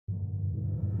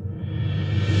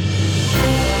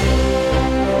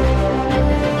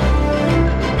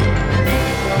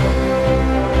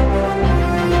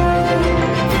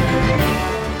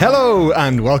Hello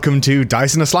and welcome to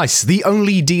Dice in a Slice, the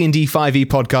only D&D 5e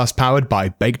podcast powered by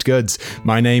Baked Goods.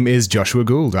 My name is Joshua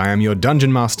Gould. I am your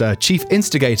Dungeon Master, Chief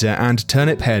Instigator, and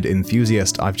Turnip Head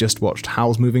Enthusiast. I've just watched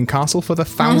Howl's Moving Castle for the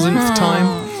 1000th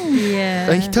time.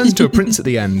 Yeah. He turns into a prince at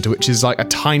the end, which is like a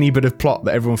tiny bit of plot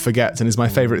that everyone forgets and is my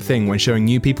favourite thing when showing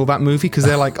new people that movie, because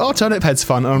they're like, oh, Turnip Head's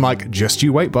fun. And I'm like, just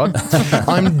you wait, bud.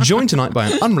 I'm joined tonight by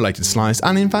an unrelated slice,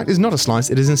 and in fact is not a slice,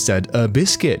 it is instead a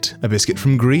biscuit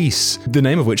from Greece, the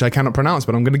name of which I cannot pronounce,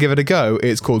 but I'm going to give it a go.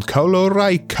 It's called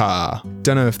Koloraika.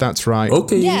 Don't know if that's right.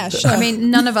 Okay. Yeah, sure. I mean,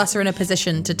 none of us are in a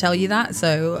position to tell you that,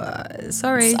 so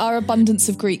sorry. Our abundance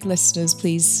of Greek listeners,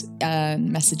 please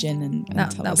message in and tell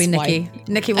us that'll be Nikki. why.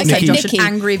 Nikki will Okay, send Josh Nikki. an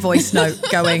angry voice note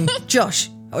going, Josh,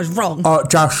 I was wrong.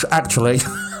 Josh, actually.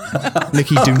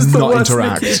 Nikki, do not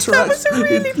interact. That was a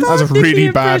really bad That was a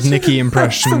really bad Nikki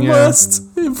impression. The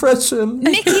worst impression.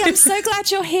 Nikki, I'm so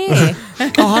glad you're here.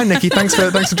 Oh, hi, Nikki. Thanks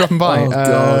for dropping by. Oh,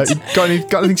 God. Got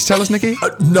anything to tell us, Nikki?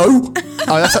 No.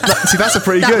 Oh, that's a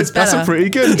pretty good. That's a pretty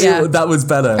good. Yeah. That was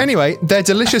better. Anyway, they're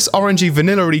delicious, orangey,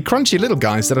 vanilla-y, crunchy little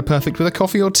guys that are perfect with a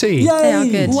coffee or tea. Yay. They are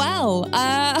good. Well,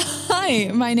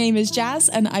 hi, my name is Jazz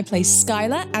and I play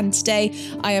Skylar, and today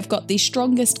I have got the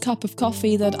strongest cup of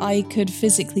coffee that I could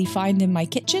physically find in my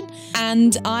kitchen,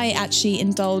 and I actually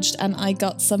indulged and I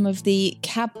got some of the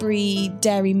Cadbury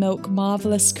Dairy Milk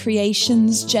Marvellous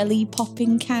Creations jelly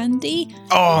popping candy.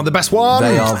 Oh, the best one.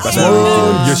 They are Best very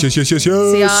one.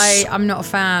 good. Yes. See, I'm not a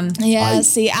fan. Yeah,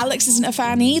 see, Alex isn't a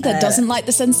fan either, doesn't like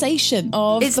the sensation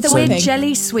of It's the the popping. weird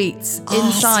jelly sweets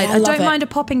inside. see, I I love don't it. mind a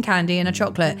popping candy and a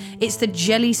chocolate. It's the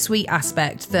jelly sweet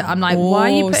aspect that I'm like,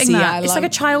 why are you putting see, that? I It's love- like a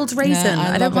child's raisin.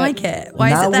 Yeah, I I don't love it. like it. Why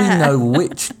Now is it there? we know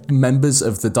which members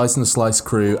of the Dice and the Slice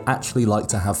crew actually like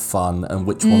to have fun and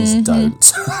which ones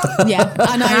don't. Yeah,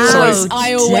 and How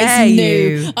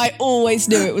I always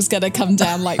knew it was going to come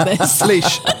down like this.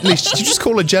 Leash, did you just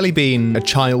call a jelly bean a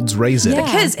child's raisin? Yeah.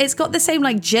 Because it's got the same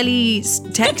like jelly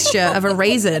texture of a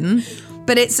raisin,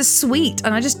 but it's a sweet,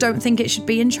 and I just don't think it should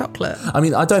be in chocolate. I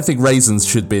mean, I don't think raisins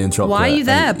should be in chocolate. Why are you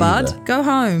there, bud? either. Go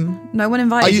home. No one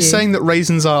invited Are you. you saying that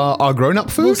raisins are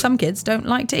grown-up food? Well, some kids don't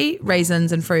like to eat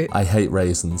raisins and fruit. I hate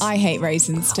raisins. I hate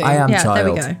raisins too. I am Yeah, there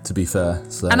we child, go. to be fair.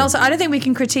 So. And also, I don't think we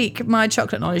can critique my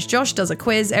chocolate knowledge. Josh does a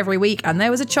quiz every week, and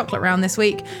there was a chocolate round this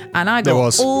week, and I There got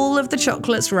was. all of the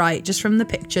chocolates right just from the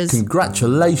pictures.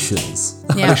 Congratulations.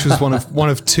 Yeah. Leash was one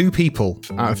of 2 people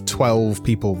out of 12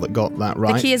 people that got that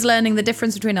right. The key is learning the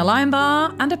difference between a Lion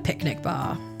bar and a picnic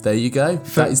bar. There you go.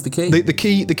 That is the key. The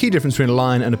key difference between a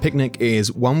lion and a picnic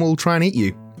is one will try and eat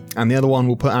you, and the other one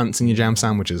will put ants in your jam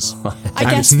sandwiches. I And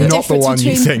guess it's the not the difference one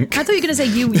you between- think. I thought you were going to say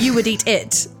you would eat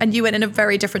it, and you went in a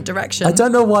very different direction. I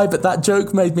don't know why, but that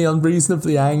joke made me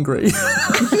unreasonably angry.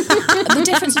 The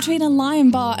difference between a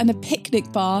lion bar and a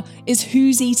picnic bar is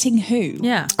who's eating who.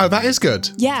 Yeah. Oh, that is good.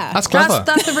 Yeah. That's clever.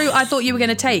 That's the route I thought you were going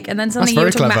to take, and then suddenly you very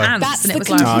were talking clever. about ants, That's and it the was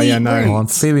like, complete Oh, yeah, no. route. Oh, I'm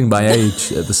feeling my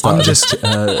age at the start I'm just, of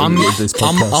this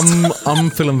podcast. I'm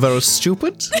feeling very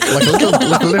stupid, like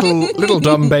a little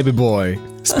dumb baby boy.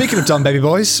 Speaking of dumb baby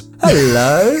boys,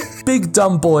 Hello, big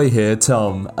dumb boy here,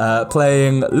 Tom,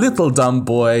 playing little dumb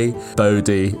boy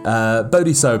Bodhi.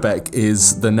 Bodhi Sobek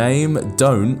is the name.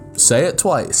 Don't say it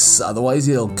twice, otherwise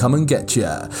he'll come and get you.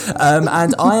 And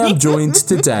I am joined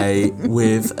today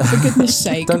with. For goodness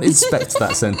sake. Don't inspect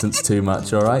that sentence too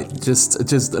much, all right? Just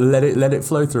let it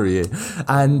flow through you.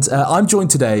 And I'm joined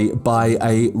today by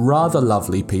a rather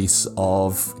lovely piece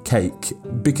of cake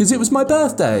because it was my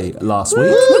birthday last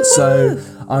week. So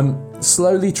I'm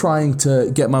slowly trying to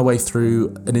get my way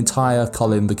through an entire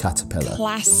Colin the Caterpillar.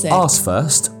 Classic. Arse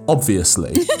first,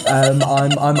 obviously.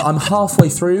 I'm halfway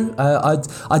through.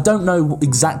 I don't know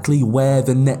exactly where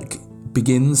the neck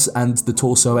begins and the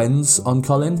torso ends on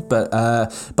Colin, but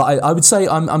I would say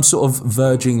I'm sort of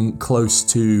verging close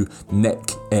to neck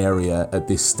area at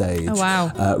this stage. Oh,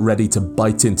 wow. Ready to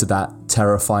bite into that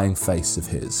terrifying face of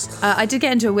his. I did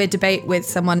get into a weird debate with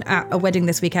someone at a wedding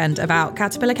this weekend about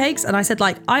caterpillar cakes, and I said,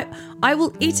 like, I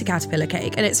will eat a caterpillar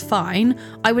cake and it's fine.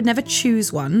 I would never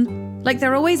choose one. Like,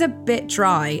 they're always a bit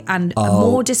dry and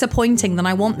more disappointing than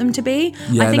I want them to be.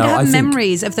 Yeah, I think no, I have I think-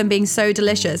 memories of them being so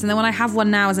delicious, and then when I have one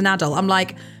now as an adult, I'm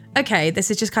like, okay, this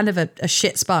is just kind of a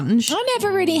shit sponge. I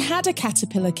never really had a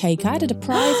caterpillar cake. I had a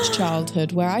deprived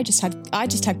childhood where I just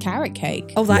had carrot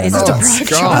cake. Oh, that is Yeah, a no. deprived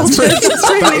God. childhood. It's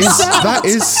really sad. that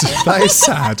is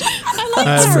sad.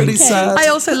 Carrot really cake. sad. I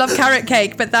also love carrot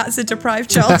cake, but that's a deprived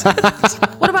childhood.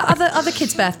 What about other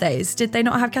kids' birthdays? Did they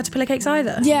not have caterpillar cakes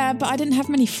either? Yeah, but I didn't have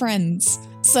many friends.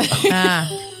 So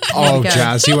Oh, go.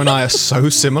 Jazz, you and I are so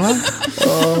similar.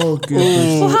 Oh,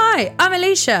 goodness. Well, hi, I'm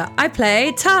Alicia. I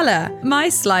play Tala. My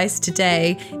slice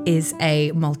today is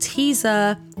a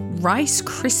Malteser Rice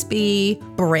Krispie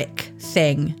brick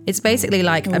thing. It's basically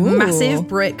like a massive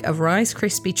brick of Rice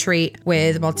Krispie treat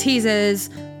with Maltesers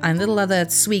and little other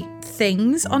sweet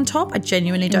things on top. I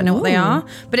genuinely don't know what they are,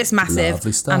 but it's massive.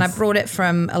 Lovely stuff. And I brought it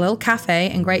from a little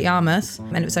cafe in Great Yarmouth,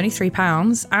 and it was only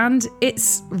 £3, and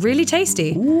it's really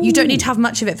tasty. You don't need to have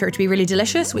much of it for it to be really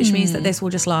delicious, which means that this will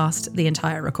just last the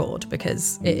entire record,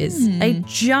 because it is a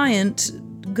giant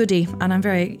goodie, and I'm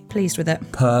very pleased with it.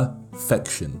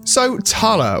 Perfection. So,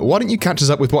 Tala, why don't you catch us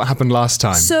up with what happened last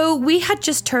time? So we had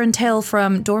just turned tail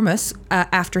from Dormus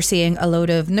after seeing a load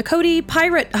of Nakoti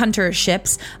pirate hunter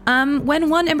ships when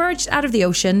one emerged out of the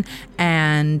ocean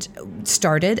and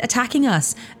started attacking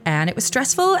us. And it was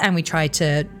stressful, and we tried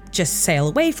to just sail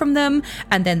away from them,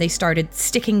 and then they started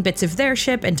sticking bits of their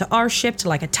ship into our ship to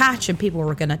like attach, and people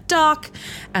were gonna dock,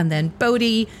 and then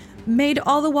Bodhi made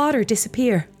all the water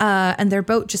disappear, and their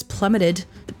boat just plummeted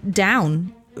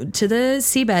down to the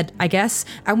seabed, I guess.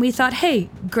 And we thought, hey,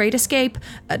 great escape.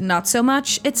 Not so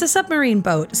much. It's a submarine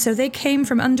boat. So they came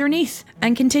from underneath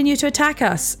and continued to attack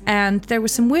us. And there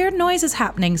was some weird noises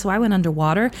happening. So I went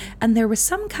underwater, and there was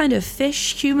some kind of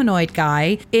fish humanoid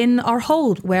guy in our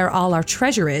hold where all our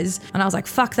treasure is. And I was like,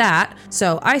 fuck that.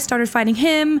 So I started fighting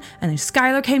him, and then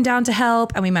Skylar came down to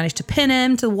help, and we managed to pin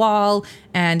him to the wall,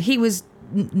 and he was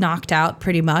knocked out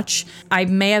pretty much. I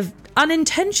may have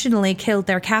unintentionally killed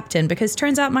their captain, because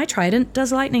turns out my trident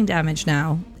does lightning damage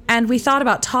now. And we thought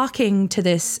about talking to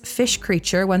this fish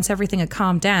creature once everything had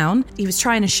calmed down. He was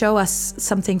trying to show us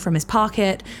something from his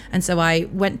pocket, and so I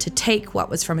went to take what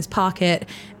was from his pocket,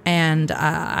 and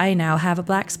I now have a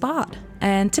black spot.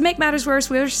 And to make matters worse,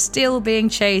 we're still being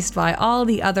chased by all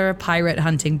the other pirate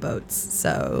hunting boats,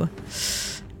 so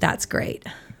that's great.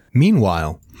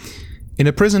 Meanwhile, in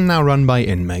a prison now run by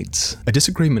inmates, a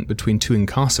disagreement between two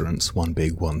incarcerants, one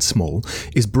big, one small,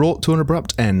 is brought to an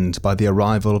abrupt end by the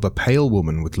arrival of a pale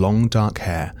woman with long dark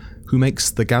hair, who makes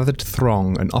the gathered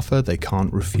throng an offer they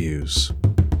can't refuse.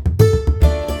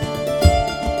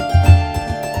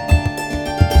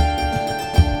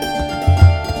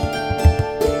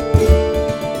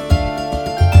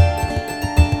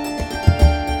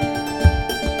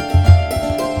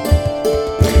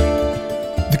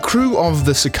 Crew of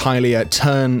the Sicilia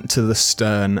turn to the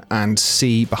stern and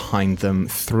see behind them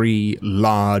 3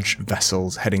 large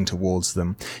vessels heading towards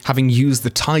them. Having used the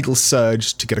tidal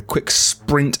surge to get a quick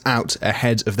sprint out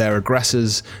ahead of their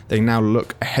aggressors, they now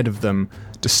look ahead of them,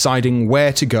 deciding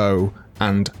where to go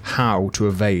and how to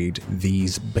evade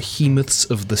these behemoths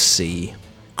of the sea.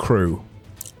 Crew,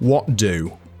 what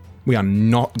do? We are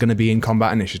not going to be in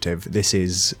combat initiative. This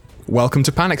is welcome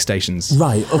to panic stations.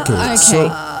 Right, okay. So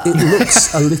it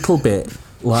looks a little bit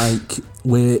like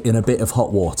we're in a bit of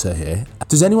hot water here.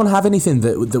 Does anyone have anything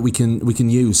that we can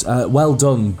use? Well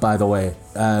done, by the way,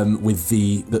 with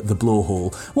the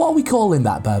blowhole. What are we calling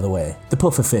that, by the way? The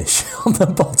puffer fish on the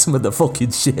bottom of the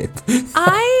fucking ship.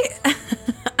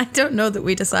 I don't know that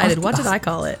we decided. What did I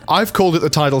call it? I've called it the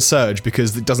tidal surge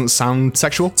because it doesn't sound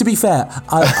sexual. To be fair,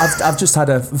 I've just had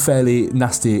a fairly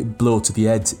nasty blow to the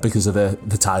head because of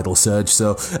the tidal surge,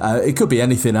 so it could be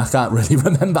anything. I can't really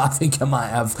remember. I think I might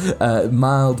have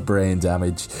mild brain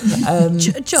damage.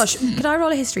 Josh, could I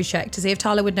roll a history check to see if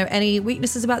Tala would know any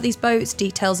weaknesses about these boats,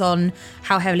 details on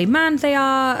how heavily manned they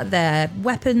are, their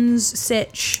weapons,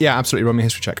 sitch? Yeah, absolutely. Roll me a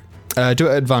history check. Do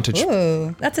it at advantage.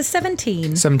 Oh, that's a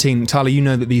 17. 17. Tala, you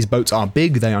know that these boats are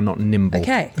big, they are not nimble.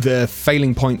 Okay. The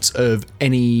failing point of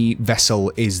any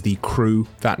vessel is the crew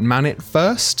that man it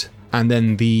first, and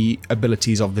then the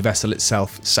abilities of the vessel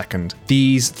itself second.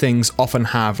 These things often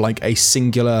have like a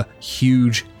singular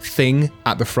huge thing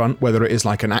at the front, whether it is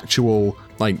like an actual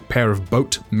like pair of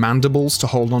boat mandibles to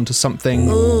hold onto something,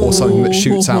 or something that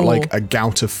shoots out like a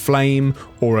gout of flame,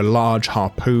 or a large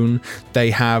harpoon.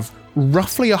 They have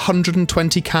roughly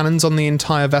 120 cannons on the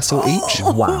entire vessel each.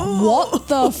 Wow. What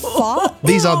the fuck?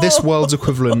 These are this world's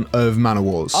equivalent of man o'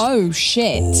 wars. Oh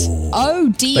shit.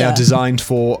 Oh dear. They are designed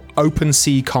for open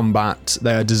sea combat.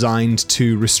 They are designed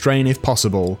to restrain if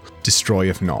possible, destroy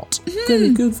if not. Very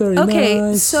good, very nice.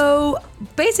 Okay, so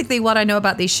basically what I know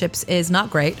about these ships is not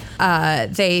great.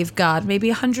 They've got maybe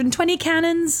 120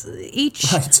 cannons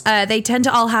each. Right. They tend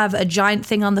to all have a giant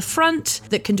thing on the front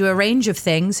that can do a range of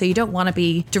things, so you don't want to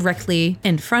be directly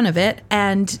in front of it.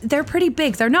 And they're pretty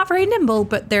big. They're not very nimble,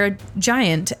 but they're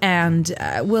giant and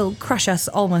will crush us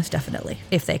almost definitely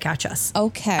if they catch us.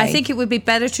 Okay. I think it would be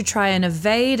better to try and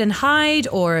evade and hide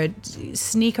or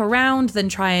sneak around than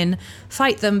try and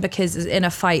fight them, because in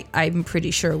a fight, I'm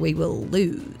pretty sure we will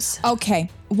lose. Okay,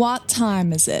 what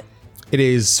time is it? It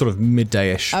is sort of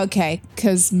midday-ish. Okay,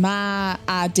 because my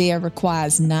idea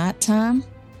requires nighttime.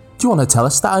 Do you want to tell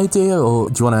us that idea, or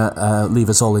do you want to leave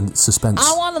us all in suspense?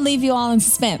 I want to leave you all in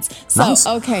suspense. So, Nice.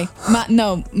 okay,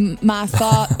 my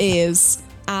thought is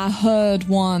I heard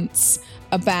once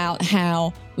about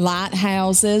how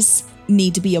lighthouses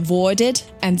need to be avoided,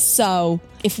 and so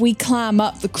if we climb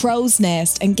up the crow's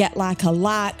nest and get like a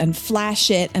light and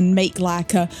flash it and make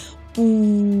like a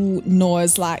boo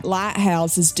noise like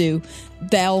lighthouses do,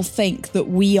 they'll think that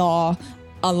we are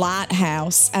a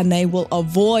lighthouse and they will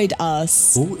avoid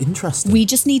us. Oh, interesting. We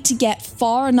just need to get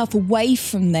far enough away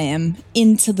from them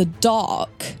into the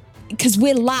dark, because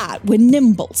we're light, we're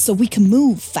nimble, so we can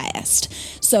move fast.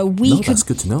 So that's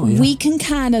good to know, yeah. We can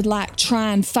kind of like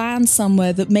try and find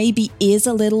somewhere that maybe is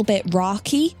a little bit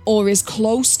rocky or is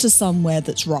close to somewhere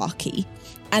that's rocky,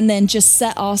 and then just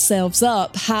set ourselves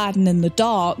up, hiding in the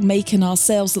dark, making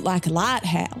ourselves look like a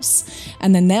lighthouse.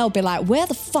 And then they'll be like, where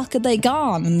the fuck are they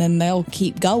gone? And then they'll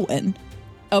keep going,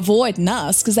 avoiding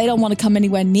us because they don't want to come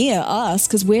anywhere near us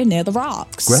because we're near the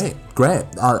rocks. Great.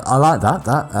 I like that.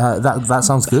 That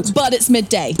sounds good. But it's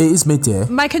midday. It is midday.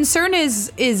 My concern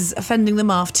is fending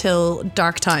them off till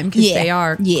dark time, because they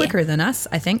are quicker than us,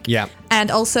 I think. Yeah.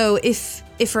 And also, if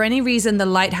for any reason the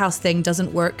lighthouse thing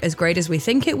doesn't work as great as we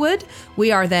think it would,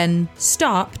 we are then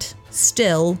stopped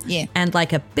still and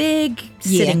like a big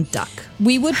sitting duck.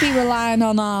 We would be relying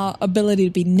on our ability to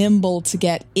be nimble to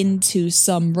get into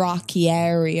some rocky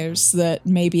areas that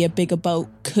maybe a bigger boat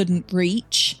couldn't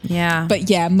reach. Yeah. But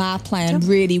yeah, my plan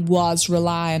really was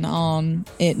relying on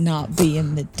it not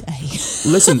being midday.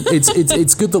 Listen,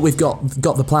 it's good that we've got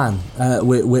the plan.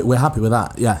 We're happy with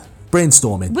that. Yeah.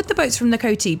 Brainstorming. Would the boats from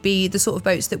Nakoti be the sort of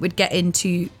boats that would get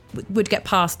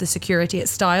past the security at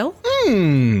Style?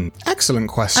 Excellent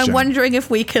question. I'm wondering if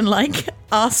we can like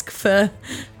ask for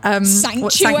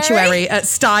sanctuary at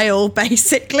Style,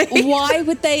 basically. Why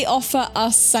would they offer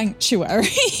us sanctuary?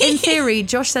 In theory,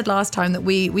 Josh said last time that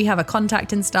we have a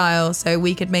contact in Style, so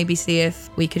we could maybe see if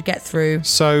we could get through.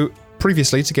 So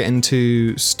previously, to get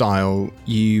into Style,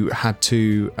 you had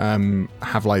to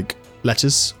have like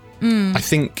letters. I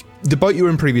think the boat you were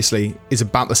in previously is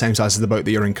about the same size as the boat that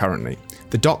you're in currently.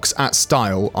 The docks at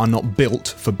Style are not built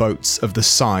for boats of the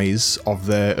size of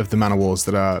the man of wars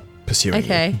that are pursuing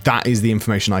you. That is the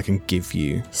information I can give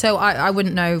you. So I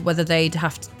wouldn't know whether they'd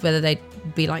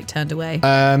be like turned away.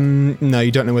 No,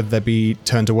 you don't know whether they'd be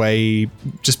turned away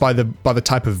just by the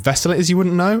type of vessel it is. You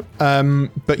wouldn't know.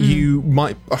 But you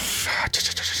might.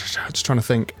 Just trying to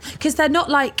think. Because they're not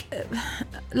like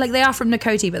they are from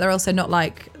Nakoti, but they're also not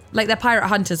like they're pirate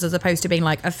hunters as opposed to being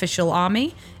like official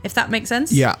army, if that makes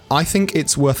sense. Yeah, I think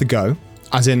it's worth a go.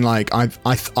 As in, like, I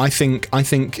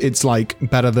think it's like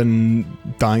better than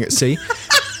dying at sea.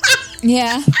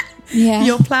 Yeah.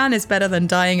 Your plan is better than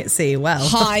dying at sea. Well,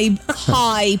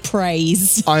 high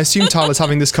praise. I assume Tyler's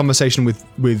having this conversation with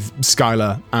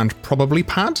Skylar and probably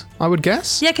Pad, I would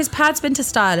guess. Yeah, because Pad's been to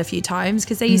Style a few times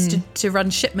because they used to run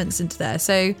shipments into there.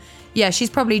 So yeah, she's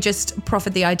probably just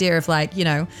proffered the idea of like,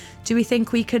 do we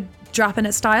think we could drop in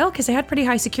at Style? Because they had pretty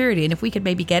high security, and if we could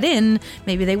maybe get in,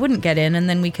 maybe they wouldn't get in, and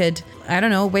then we could, I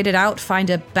don't know, wait it out, find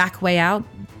a back way out.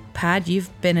 Pad, you've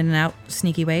been in and out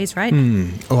sneaky ways, right?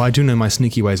 Oh, I do know my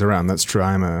sneaky ways around. That's true.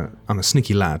 I'm a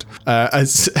sneaky lad.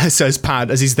 As says Pad,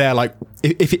 as he's there, like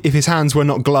if his hands were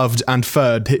not gloved and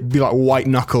furred, it'd be like white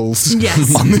knuckles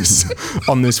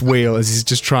on this wheel as he's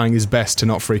just trying his best to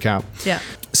not freak out. Yeah.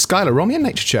 Skylar, roll me a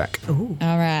nature check. Ooh.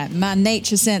 All right, my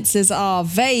nature senses are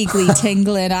vaguely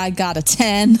tingling. I got a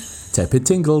 10. Tepid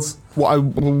tingles. What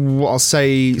I'll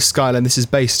say, Skylar, and this is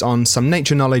based on some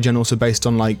nature knowledge and also based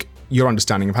on like your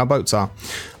understanding of how boats are.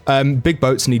 Big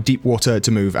boats need deep water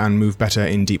to move and move better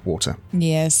in deep water.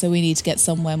 Yeah, so we need to get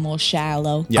somewhere more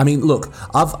shallow. Yeah. I mean, look,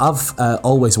 I've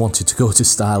always wanted to go to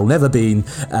Style, never been,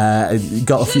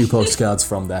 got a few postcards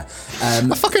from there. I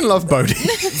fucking love boating.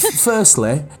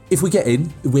 Firstly, if we get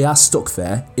in, we are stuck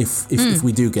there, if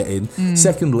we do get in.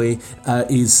 Secondly,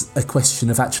 is a question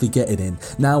of actually getting in.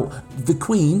 Now, the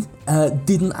Queen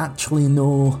didn't actually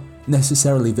know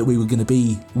necessarily that we were going to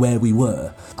be where we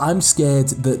were. I'm scared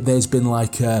that there's been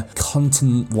like a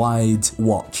continent-wide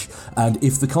watch, and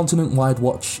if the continent-wide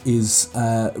watch is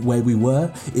where we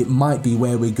were, it might be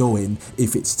where we're going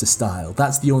if it's to Style.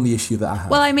 That's the only issue that I have.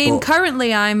 Well, I mean,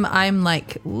 currently I'm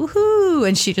like, woohoo,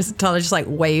 and Tyler just like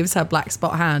waves her black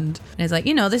spot hand, and is like,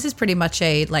 this is pretty much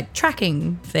a like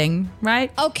tracking thing,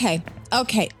 right? Okay,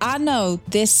 I know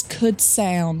this could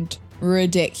sound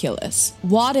ridiculous.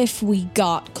 What if we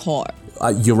got caught?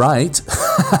 You're right.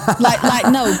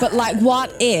 No, but like,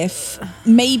 what if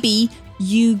maybe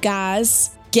you guys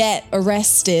get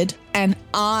arrested and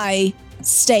I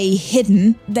stay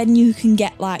hidden? Then you can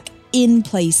get like in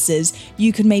places,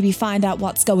 you can maybe find out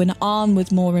what's going on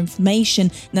with more information,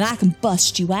 and then I can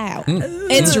bust you out.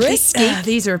 It's risky.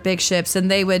 These are big ships,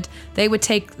 and they would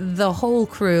take the whole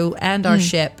crew and our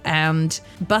ship, and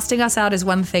busting us out is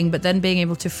one thing, but then being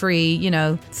able to free,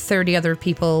 30 other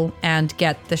people and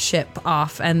get the ship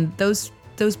off, and those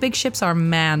big ships are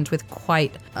manned with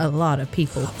quite a lot of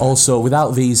people. Also,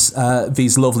 without these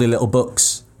lovely little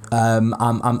books,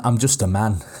 I'm just a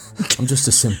man. I'm just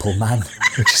a simple man.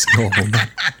 You're just normal, man.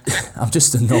 I'm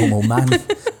just a normal man.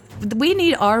 We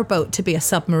need our boat to be a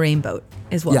submarine boat,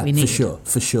 is what we need.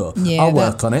 For sure. Yeah, I'll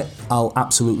work on it. I'll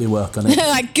absolutely work on it.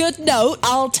 Like, good note.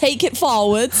 I'll take it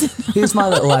forwards. Here's my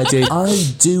little idea.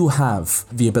 I do have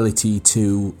the ability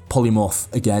to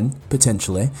polymorph again,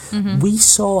 potentially. We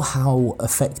saw how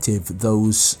effective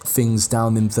those things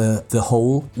down in the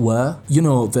hole were.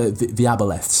 The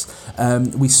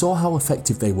aboleths. We saw how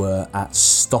effective they were at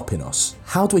stopping us.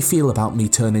 How do we feel about me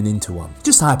turning into one?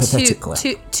 Just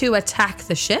hypothetically. To attack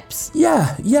the ships?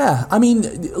 Yeah. I mean,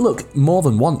 look, more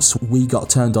than once we got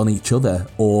turned on each other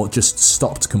or just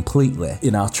stopped completely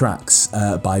in our tracks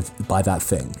by that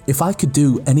thing. If I could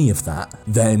do any of that,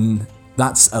 then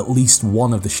that's at least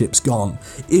one of the ships gone,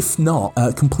 if not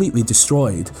completely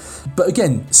destroyed. But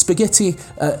again, spaghetti,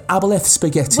 aboleth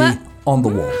spaghetti on the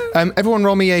wall. Everyone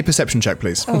roll me a perception check,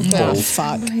 please. Oh,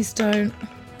 fuck. Please don't.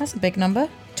 That's a big number.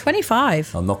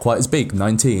 25. I'm not quite as big,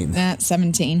 19. That's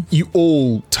 17. You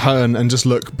all turn and just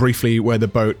look briefly where the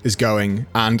boat is going,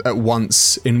 and at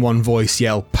once, in one voice,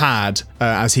 yell, "Pad,"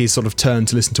 as he sort of turned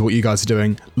to listen to what you guys are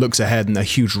doing, looks ahead, and a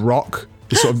huge rock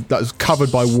is sort of that's covered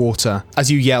by water.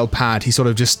 As you yell, "Pad," he sort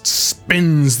of just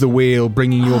spins the wheel,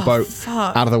 bringing your boat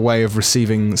out of the way of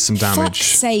receiving some damage. Fuck's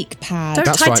sake, Pad. Don't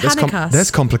That's Titanic right, us.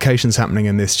 there's complications happening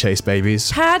in this chase,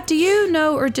 babies. Pad, do you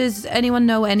know, or does anyone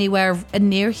know anywhere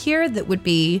near here that would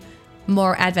be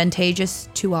more advantageous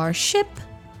to our ship,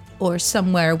 or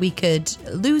somewhere we could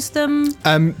lose them?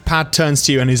 Pad turns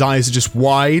to you and his eyes are just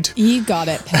wide. You got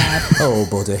it, Pad. Oh,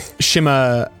 buddy.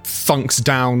 Shimmer thunks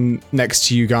down next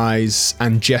to you guys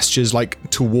and gestures like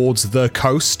towards the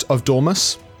coast of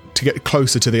Dormus. To get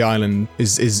closer to the island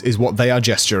is what they are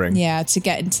gesturing. Yeah, to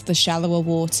get into the shallower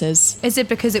waters. Is it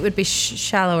because it would be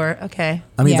shallower? Okay.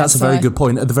 I mean, Yeah, that's a very good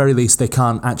point. At the very least, they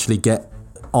can't actually get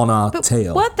on our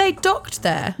tail. What? They docked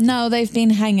there? No, they've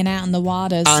been hanging out in the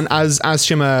waters. And as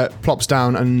Shimmer plops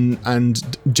down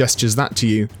and gestures that to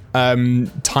you,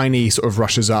 Tiny sort of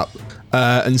rushes up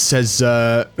and says,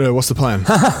 "What's the plan?"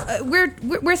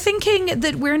 We're thinking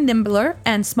that we're nimbler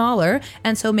and smaller,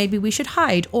 and so maybe we should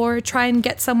hide or try and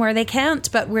get somewhere they can't,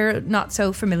 but we're not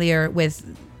so familiar with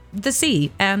the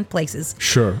sea and places.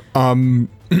 Sure.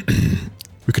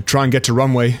 We could try and get to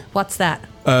runway. What's that?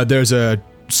 There's a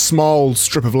small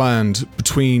strip of land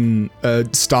between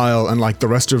Style and like the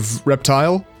rest of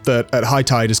Reptile that at high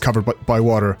tide is covered by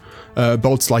water.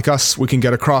 Boats like us, we can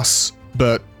get across,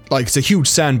 but like it's a huge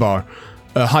sandbar.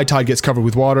 High tide gets covered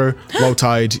with water. Low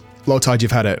tide,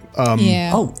 you've had it.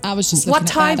 Yeah. Oh. I was just looking What at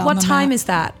time? that on What the time map. is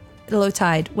that? Low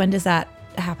tide. When does that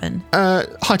happen?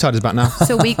 High tide is about now.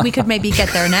 So we could maybe get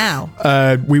there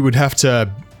now. We would have to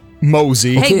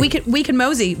mosey. Hey, we can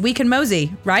mosey. We can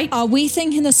mosey, right? Are we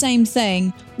thinking the same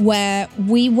thing where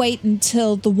we wait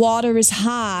until the water is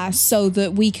high so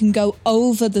that we can go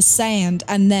over the sand,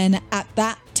 and then at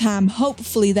that time,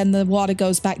 hopefully then the water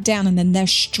goes back down and then they're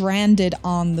stranded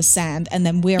on the sand and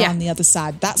then we're on the other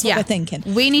side? That's what we're thinking.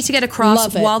 We need to get across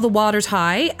Love it. while the water's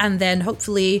high, and then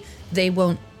hopefully they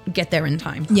won't get there in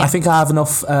time. Yeah. I think I have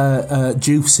enough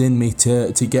juice in me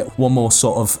to get one more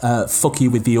sort of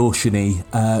fucky with the oceany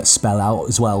spell out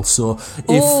as well. So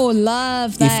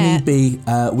love that. if need be,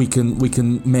 we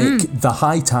can make the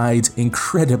high tide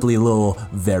incredibly low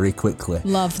very quickly.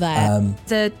 Love that.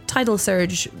 The tidal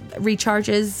surge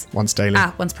recharges Once daily.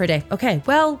 once per day. Okay,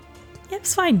 well, yeah,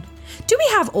 it's fine. Do we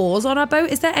have oars on our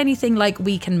boat? Is there anything like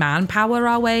we can manpower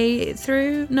our way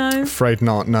through? No. Afraid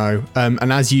not, no.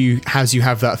 And as you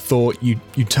have that thought, you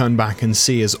turn back and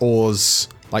see as oars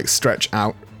like stretch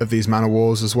out of these man of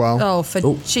wars as well. Oh, fuck.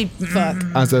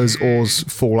 As those oars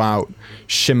fall out,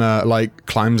 Shimmer like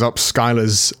climbs up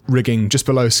Skylar's rigging just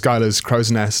below Skylar's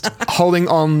crow's nest, holding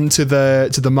on to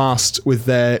the mast with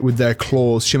their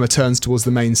claws. Shimmer turns towards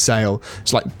the main sail,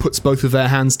 just like puts both of their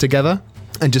hands together.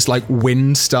 And just like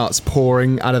wind starts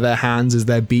pouring out of their hands as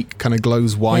their beak kind of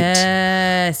glows white.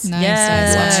 Yes. Nice,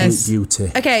 Yes. Absolute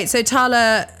beauty. Okay, so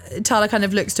Tala kind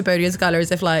of looks to Bodhi and Skylar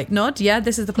as if like, nod, yeah,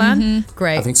 this is the plan.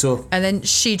 Great. I think so. And then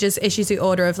she just issues the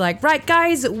order of like, right,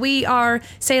 guys, we are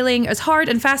sailing as hard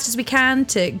and fast as we can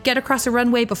to get across a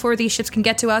runway before these ships can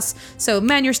get to us. So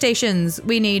man your stations.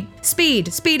 We need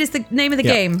speed. Speed is the name of the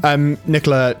game.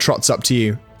 Nicola trots up to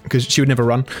you, because she would never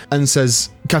run, and says,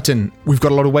 Captain, we've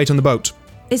got a lot of weight on the boat.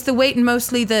 Is the weight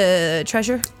mostly the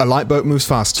treasure? A light boat moves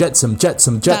fast. Jetsam.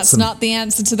 That's not the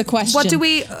answer to the question. What do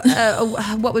we,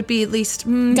 what would be at least...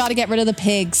 Gotta get rid of the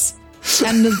pigs.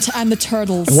 And the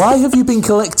turtles. Why have you been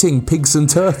collecting pigs and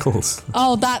turtles?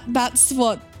 Oh, that's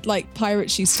what like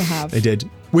pirates used to have. They did.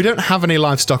 We don't have any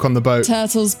livestock on the boat.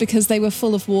 Turtles, because they were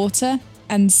full of water,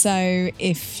 and so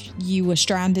if you were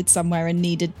stranded somewhere and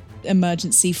needed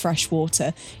emergency fresh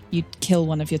water, you'd kill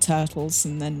one of your turtles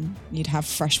and then you'd have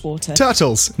fresh water.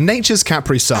 Turtles, nature's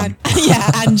Capri Sun.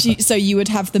 So you would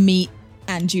have the meat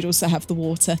and you'd also have the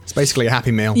water. It's basically a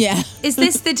happy meal. Yeah. Is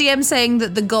this the DM saying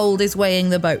that the gold is weighing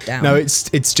the boat down? No,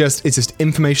 it's just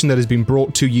information that has been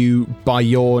brought to you by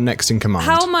your next in command.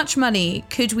 How much money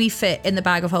could we fit in the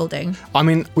bag of holding? I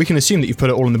mean, we can assume that you've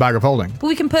put it all in the bag of holding. But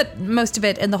we can put most of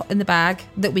it in the bag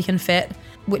that we can fit,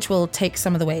 which will take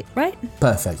some of the weight, right?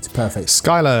 Perfect.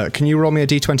 Skylar, can you roll me a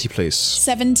d20, please?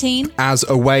 17. As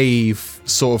a wave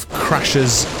sort of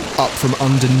crashes up from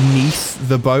underneath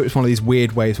the boat. It's one of these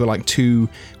weird waves where like two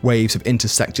waves have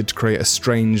intersected to create a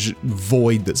strange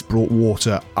void that's brought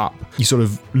water up. You sort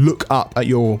of look up at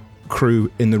your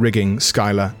crew in the rigging,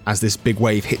 Skylar, as this big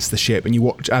wave hits the ship, and you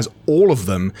watch as all of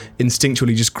them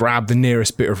instinctually just grab the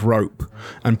nearest bit of rope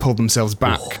and pull themselves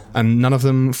back, and none of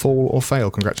them fall or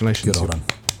fail. Congratulations. Good, hold on.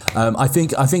 I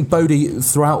think Bodhi,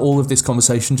 throughout all of this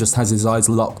conversation, just has his eyes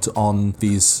locked on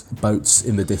these boats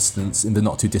in the distance, in the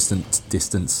not too distant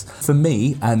distance. For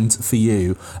me and for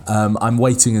you, I'm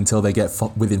waiting until they get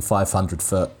within 500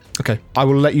 foot. Okay, I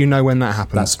will let you know when that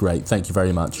happens. That's great. Thank you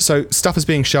very much. So stuff is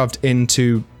being shoved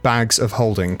into bags of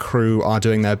holding. Crew are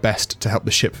doing their best to help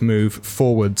the ship move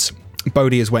forwards.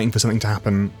 Bodhi is waiting for something to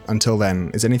happen until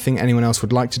then. Is anything anyone else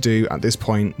would like to do at this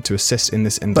point to assist in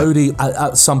this endeavor? Bodhi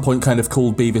at some point kind of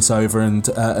called Beavis over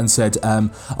and said,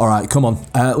 all right, come on,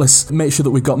 let's make sure that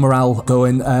we've got morale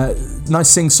going. Nice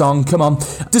sing-song, come on.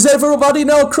 Does everybody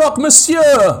know Croque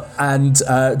Monsieur? And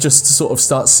just sort of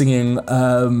start singing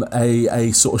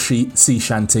a sort of sea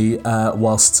shanty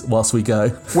whilst we go.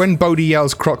 When Bodhi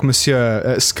yells Croque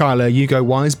Monsieur, Skylar, you go,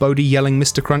 why is Bodhi yelling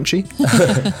Mr. Crunchy?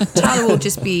 Tyler will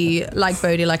just be like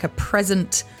Bodhi, like a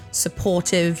present,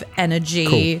 supportive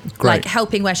energy, Cool. Great. like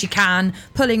helping where she can,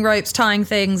 pulling ropes, tying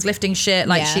things, lifting shit.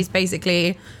 Like she's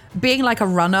basically being like a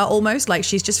runner almost, like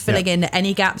she's just filling in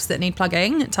any gaps that need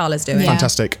plugging. Tala's doing. Yeah.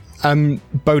 Fantastic.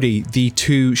 Bodhi, the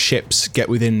two ships get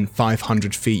within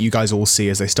 500 feet. You guys all see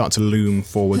as they start to loom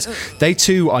forwards. They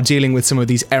too are dealing with some of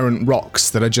these errant rocks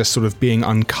that are just sort of being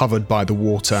uncovered by the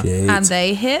water. Shit. And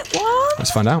they hit one.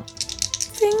 Let's find out.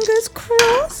 Fingers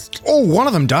crossed. Oh, one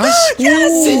of them does.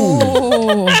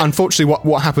 Oh. Unfortunately,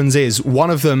 what happens is one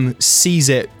of them sees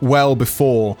it well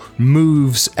before,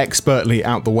 moves expertly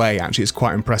out the way. Actually, it's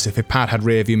quite impressive. If Pad had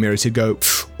rear view mirrors, he'd go,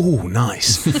 oh,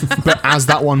 nice. But as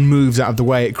that one moves out of the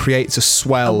way, it creates a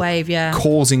swell, A wave, yeah.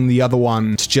 causing the other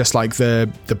one to just like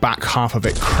the back half of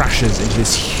it crashes into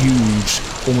this huge,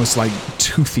 almost like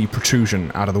toothy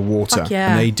protrusion out of the water. Fuck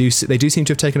yeah. And they do seem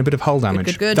to have taken a bit of hull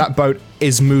damage. Good. That boat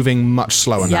is moving much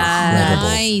slower now. Yeah.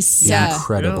 Nice.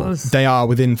 Incredible. They are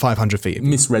within 500 feet.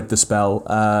 Misread the spell.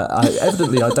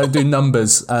 Evidently, I don't do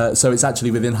numbers, so it's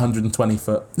actually within 120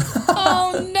 foot.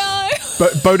 Oh no.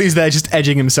 But Bodhi's there just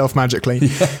edging himself magically.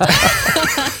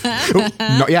 Ooh,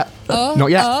 not yet.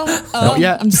 Not yet. Not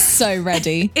yet. I'm so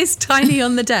ready. Is Tiny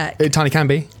on the deck? Tiny can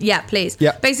be. Yeah, please.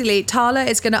 Yeah. Basically, Tala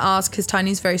is going to ask, because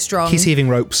Tiny's very strong. He's heaving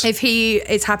ropes. If he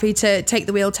is happy to take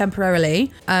the wheel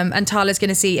temporarily, and Tala's going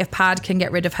to see if Pad can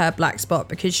get rid of her black spot,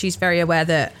 because she's very aware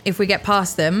that if we get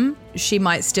past them, she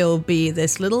might still be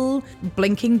this little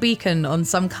blinking beacon on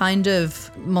some kind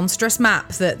of monstrous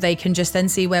map that they can just then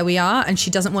see where we are, and she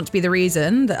doesn't want to be the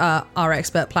reason that our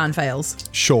expert plan fails.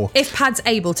 Sure. If Pad's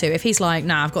able to, if he's like,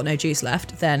 nah, I've got no juice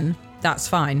left, then that's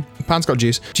fine. Pad's got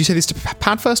juice. Do you say this to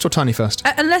Pad first or Tiny first?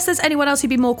 Unless there's anyone else who'd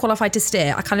be more qualified to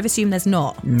steer, I kind of assume there's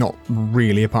not. Not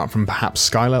really, apart from perhaps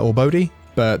Skylar or Bodhi.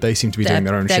 But they seem to be doing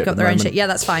their own shit. They've got at the their own moment. shit. Yeah,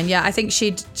 that's fine. Yeah, I think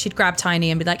she'd grab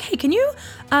Tiny and be like, hey, can you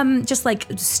just like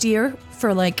steer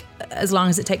for like as long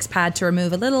as it takes Pad to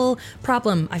remove a little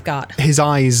problem I've got. His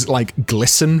eyes like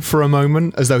glisten for a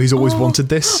moment as though he's always wanted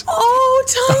this.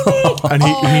 Oh, Tiny! And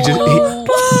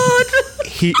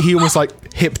he almost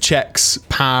like hip checks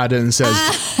Pad and says,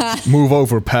 move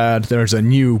over, Pad. There's a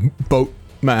new boat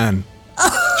man.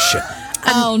 Shit.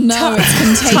 Oh no,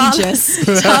 it's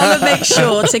contagious. Tala makes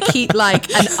sure to keep like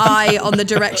an eye on the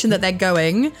direction that they're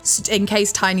going in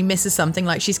case Tiny misses something.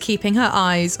 Like she's keeping her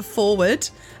eyes forward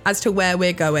as to where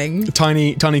we're going.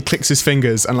 Tiny clicks his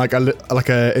fingers and like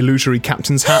a illusory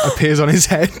captain's hat appears on his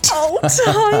head. Oh,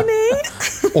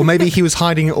 Tiny! Or maybe he was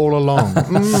hiding it all along.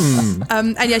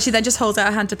 And yeah, she then just holds out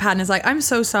her hand to Pat and is like, I'm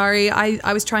so sorry.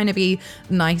 I was trying to be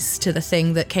nice to the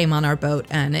thing that came on our boat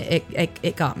and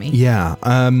it got me. Yeah.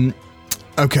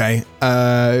 Okay.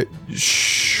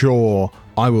 Sure.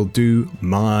 I will do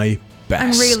my best.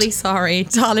 I'm really sorry.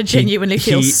 Tala genuinely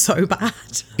feels so bad.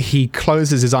 He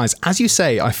closes his eyes. As you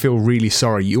say, I feel really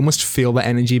sorry. You almost feel the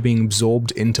energy being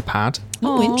absorbed into Pad.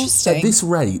 Oh, interesting. At this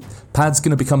rate, Pad's going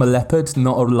to become a leopard,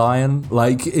 not a lion.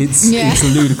 Like, it's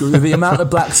ludicrous. The amount of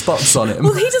black spots on him.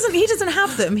 Well, he doesn't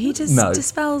have them. He just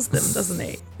dispels them, doesn't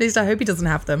he? At least I hope he doesn't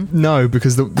have them. No,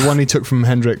 because the one he took from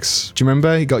Hendrix, do you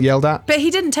remember? He got yelled at. But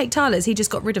he didn't take Tala's. He just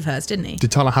got rid of hers, didn't he?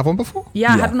 Did Tala have one before?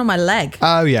 Yeah, I had one on my leg.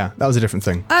 Oh, yeah. That was a different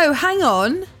thing. Oh, hang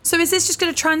on. So is this just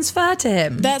going to transfer to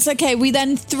him? That's okay. We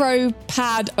then throw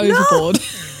Pad overboard.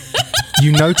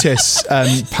 You notice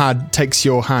Pad takes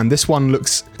your hand. This one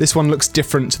looks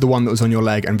different to the one that was on your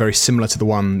leg and very similar to the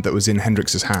one that was in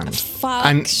Hendrix's hand.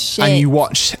 Shit. And you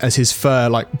watch as his fur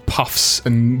like puffs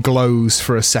and glows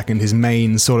for a second. His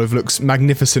mane sort of looks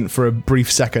magnificent for a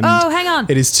brief second. Oh, hang on.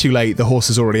 It is too late. The horse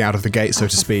is already out of the gate, so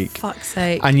to speak. For fuck's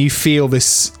sake. And you feel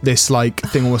this like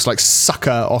thing almost like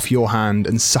sucker off your hand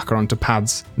and sucker onto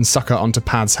Pad's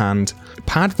hand.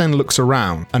 Pad then looks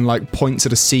around and like points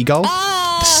at a seagull.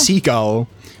 The seagull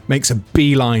makes a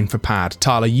beeline for Pad.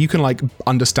 Tala, you can like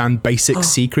understand basic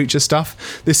sea creature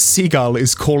stuff. This seagull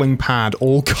is calling Pad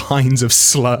all kinds of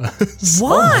slurs.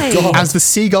 Why? Oh, As the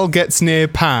seagull gets near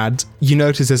Pad, you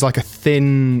notice there's like a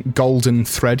thin golden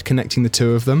thread connecting the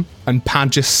two of them, and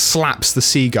Pad just slaps the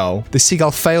seagull. The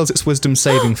seagull fails its wisdom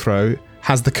saving throw,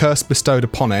 has the curse bestowed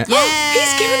upon it. Yeah.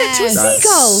 He's giving it to a That's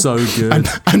seagull. so good.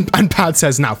 And Pad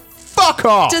says, now fuck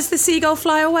off! Does the seagull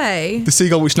fly away? The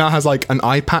seagull, which now has like an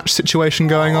eye patch situation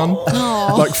going on,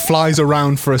 like flies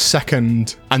around for a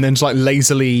second and then just like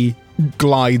lazily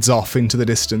glides off into the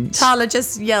distance. Tala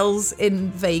just yells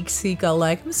in vague seagull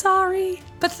like, I'm sorry,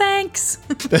 but thanks.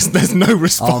 There's no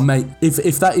response. Oh, mate,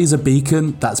 if that is a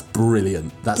beacon, that's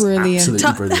brilliant. That's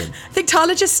absolutely brilliant. I think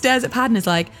Tala just stares at Pad and is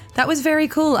like, that was very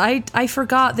cool. I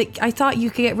forgot that I thought you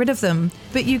could get rid of them,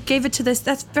 but you gave it to this.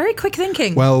 That's very quick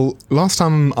thinking. Well, last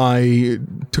time I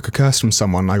took a curse from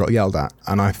someone, I got yelled at,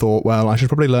 and I thought, well, I should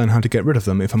probably learn how to get rid of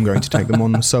them if I'm going to take them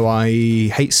on. So I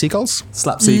hate seagulls.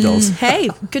 Slap seagulls. Hey,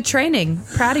 good training.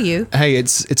 Proud of you. Hey,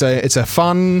 it's a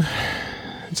fun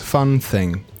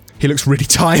thing. He looks really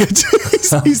tired.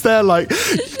 He's there like,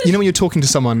 you know when you're talking to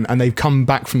someone and they've come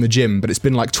back from the gym, but it's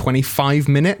been like 25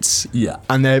 minutes? Yeah.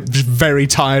 And they're just very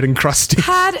tired and crusty.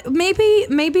 Pad, maybe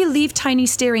leave Tiny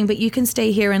steering, but you can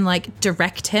stay here and like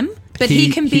direct him. But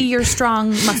he can be your strong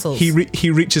muscles. He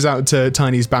reaches out to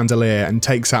Tiny's bandolier and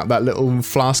takes out that little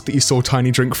flask that you saw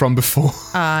Tiny drink from before.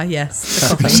 Ah,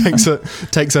 yes. The coffee.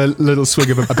 takes a little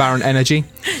swig of a Baron energy,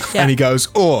 and he goes,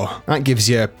 "Oh, that gives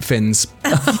you fins."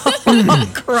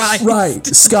 Oh, Christ. Right,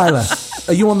 Skylar,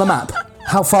 are you on the map?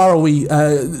 How far are we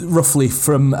roughly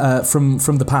from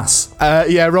the pass?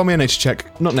 Yeah, roll me a nature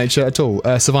check. Not nature at all.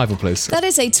 Survival, please. That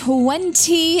is a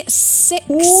 26,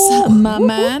 my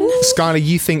man. Skylar,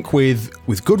 you think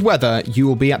with good weather, you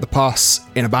will be at the pass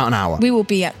in about an hour. We will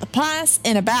be at the pass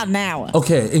in about an hour.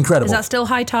 Okay, incredible. Is that still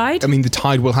high tide? I mean, the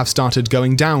tide will have started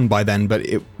going down by then, but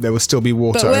there will still be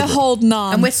water But we're over it. holding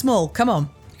on. And we're small. Come on.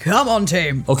 Come on,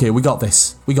 team. Okay, we got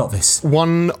this.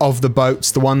 One of the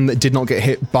boats, the one that did not get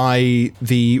hit by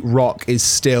the rock, is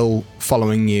still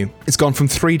following you. It's gone from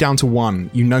 3 down to 1.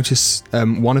 You notice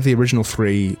one of the original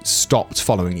 3 stopped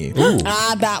following you.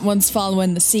 That one's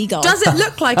following the seagull. Does it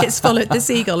look like it's followed the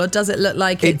seagull, or does it look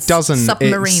like it's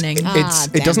submarining?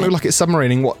 It doesn't look like it's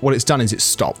submarining. What it's done is it's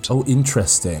stopped. Oh,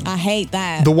 interesting. I hate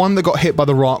that. The one that got hit by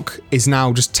the rock is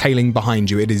now just tailing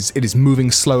behind you. It is moving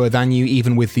slower than you,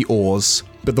 even with the oars.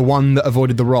 But the one that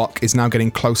avoided the rock is now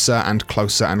getting closer and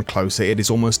closer and closer. It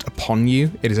is almost upon you.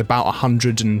 It is about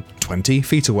 120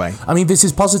 feet away. I mean, this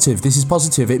is positive.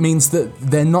 It means that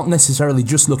they're not necessarily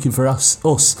just looking for us.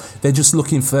 They're just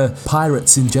looking for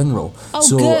pirates in general.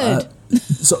 Oh, good.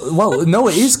 Well, no,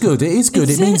 it is good. It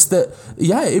means that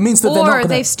they're not gonna... Or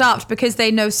they've stopped because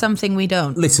they know something we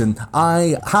don't. Listen,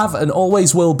 I have and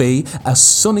always will be a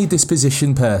sunny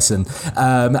disposition person,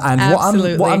 and what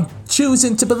I'm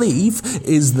choosing to believe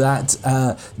is that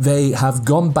they have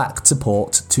gone back to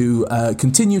port to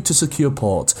continue to secure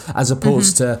port, as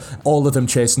opposed to all of them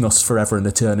chasing us forever and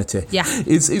eternity. Yeah.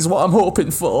 Is what I'm hoping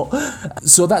for.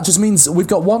 So that just means we've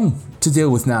got one to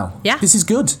deal with now. Yeah. This is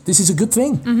good. This is a good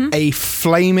thing. A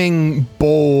flaming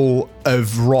ball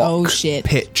of rock, Oh, shit.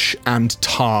 pitch, and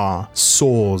tar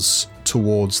soars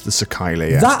towards the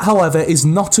Sakalia. That, however, is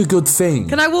not a good thing.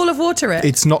 Can I wall of water it?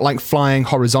 It's not like flying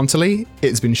horizontally.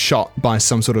 It's been shot by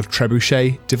some sort of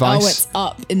trebuchet device. Oh, it's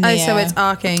up in the air. so it's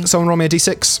arcing. Someone roll me a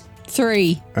d6.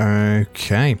 3.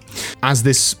 Okay. As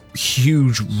this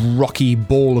huge rocky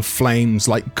ball of flames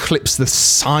like clips the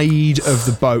side of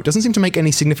the boat, doesn't seem to make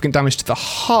any significant damage to the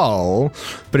hull,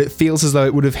 but it feels as though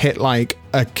it would have hit like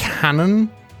a cannon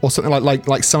or something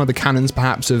like some of the cannons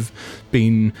perhaps have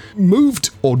been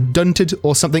moved or dunted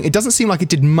or something. It doesn't seem like it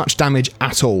did much damage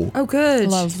at all. Oh, good.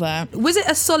 Love that. Was it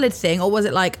a solid thing or was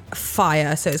it like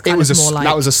fire? So it's kind It was of more like...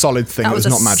 that was a solid thing. It was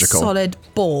not magical. Solid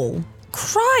ball.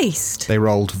 Christ. They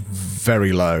rolled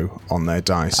very low on their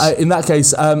dice. In that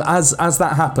case, as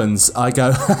that happens, I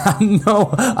go,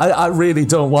 no, I really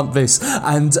don't want this,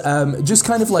 and just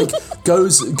kind of like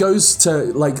goes to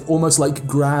like almost like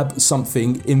grab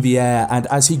something in the air, and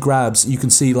as he grabs, you can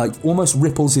see like almost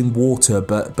ripples in water,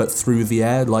 but through the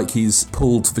air, like he's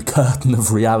pulled the curtain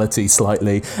of reality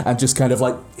slightly, and just kind of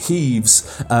like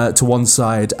heaves to one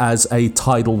side as a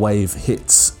tidal wave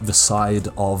hits the side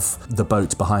of the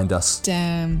boat behind us.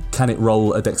 Damn. Can it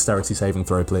roll a dexterity saving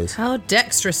throw, please? How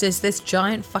dexterous is this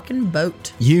giant fucking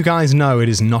boat? You guys know it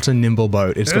is not a nimble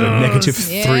boat. It's got a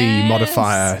 -3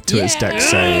 modifier to its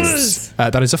dex saves.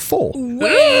 That is a 4.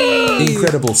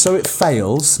 Incredible. So it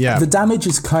fails. Yeah. The damage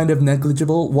is kind of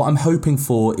negligible. What I'm hoping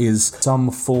for is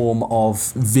some form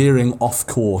of veering off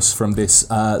course from this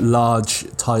large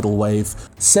tidal wave.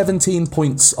 17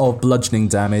 points of bludgeoning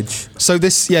damage. So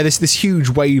this huge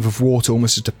wave of water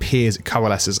almost just appears, it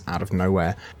coalesces out of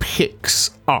nowhere,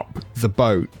 picks up the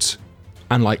boat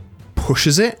and like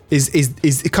pushes it is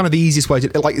kind of the easiest way to,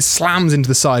 it slams into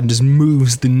the side and just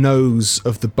moves the nose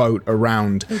of the boat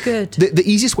around. Oh, good. The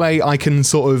easiest way I can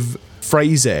sort of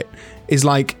phrase it is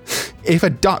like if a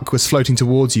duck was floating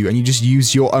towards you and you just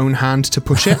use your own hand to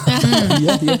push it.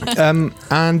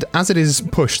 And as it is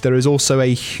pushed, there is also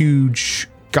a huge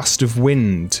gust of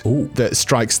wind that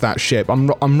strikes that ship.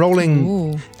 I'm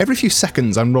rolling every few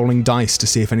seconds. I'm rolling dice to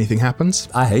see if anything happens.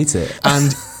 I hate it.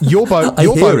 And your boat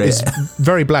is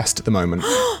very blessed at the moment.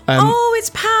 Oh,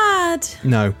 it's Pad.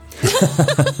 No.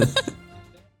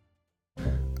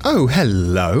 Oh,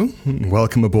 hello.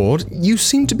 Welcome aboard. You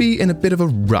seem to be in a bit of a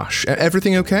rush.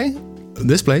 Everything okay?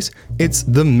 This place, it's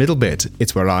The Middle Bit.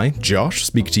 It's where I, Josh,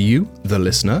 speak to you, the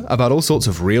listener, about all sorts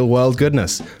of real-world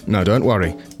goodness. No, don't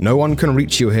worry. No one can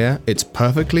reach you here. It's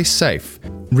perfectly safe.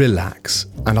 Relax.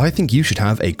 And I think you should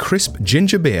have a crisp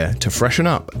ginger beer to freshen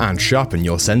up and sharpen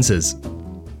your senses.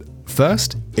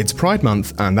 First, it's Pride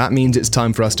Month, and that means it's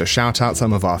time for us to shout out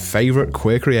some of our favourite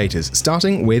queer creators,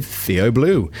 starting with Theo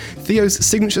Blue. Theo's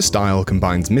signature style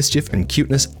combines mischief and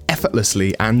cuteness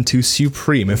effortlessly and to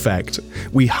supreme effect.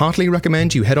 We heartily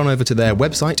recommend you head on over to their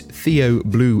website,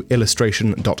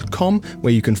 theoblueillustration.com,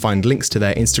 where you can find links to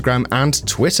their Instagram and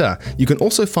Twitter. You can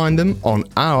also find them on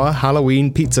our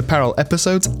Halloween Pizza Peril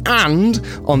episodes and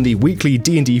on the weekly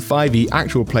D&D 5e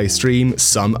actual play stream,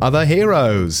 Some Other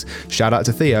Heroes. Shout out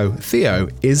to Theo. Theo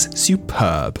is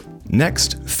superb.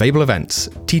 Next, Fable Events.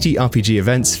 TTRPG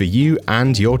events for you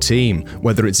and your team.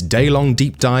 Whether it's day-long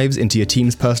deep dives into your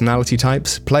team's personality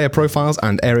types, player profiles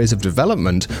and areas of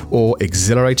development, or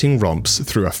exhilarating romps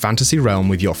through a fantasy realm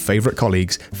with your favourite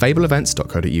colleagues,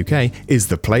 fableevents.co.uk is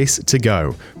the place to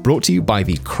go. Brought to you by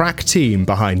the crack team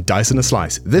behind Dice and a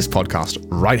Slice, this podcast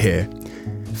right here.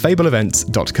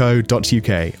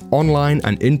 fableevents.co.uk, online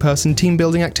and in-person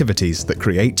team-building activities that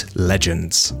create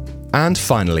legends. And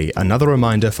finally, another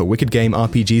reminder for Wicked Game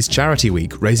RPG's Charity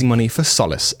Week, raising money for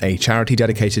Solace, a charity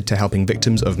dedicated to helping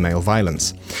victims of male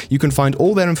violence. You can find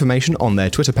all their information on their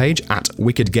Twitter page at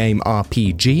Wicked Game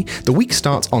RPG. The week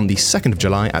starts on the 2nd of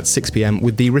July at 6 p.m.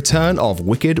 with the return of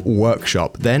Wicked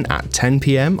Workshop. Then at 10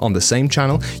 p.m. on the same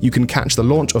channel, you can catch the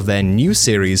launch of their new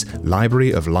series,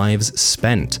 Library of Lives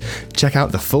Spent. Check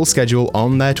out the full schedule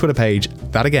on their Twitter page.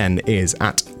 That again is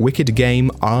at Wicked Game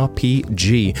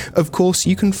RPG. Of course,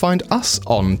 you can find us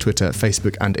on Twitter,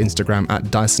 Facebook and Instagram at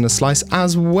Dice and a Slice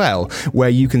as well, where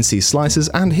you can see slices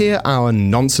and hear our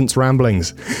nonsense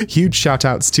ramblings. Huge shout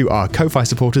outs to our Ko-Fi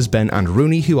supporters Ben and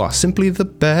Rooney, who are simply the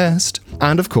best.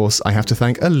 And of course, I have to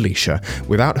thank Alicia,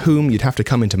 without whom you'd have to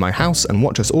come into my house and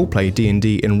watch us all play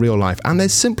D&D in real life, and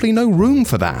there's simply no room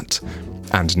for that.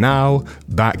 And now,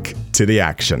 back to the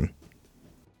action.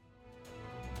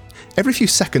 Every few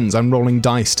seconds, I'm rolling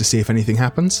dice to see if anything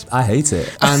happens. I hate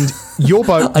it. And your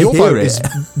boat is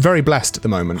very blessed at the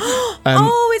moment.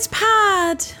 Oh, it's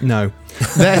Pad. No.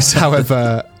 Theirs,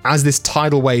 however, as this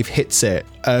tidal wave hits it,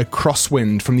 a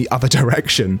crosswind from the other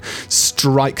direction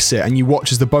strikes it, and you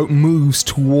watch as the boat moves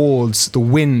towards the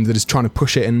wind that is trying to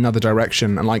push it in another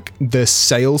direction, and like the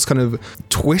sails kind of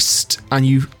twist, and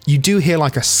you do hear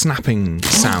like a snapping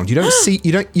sound. You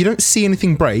don't see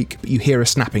anything break, but you hear a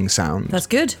snapping sound. That's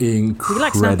good. Incredible. We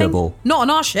like snapping. Not on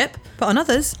our ship, but on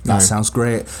others. That sounds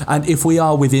great. And if we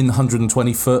are within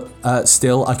 120 foot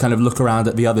still, I kind of look around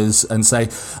at the others and say,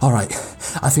 all right,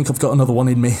 I think I've got another one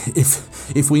in me.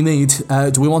 If we need,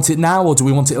 do we want it now or do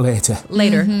we want it later?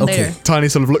 Later. Okay. Later. Tiny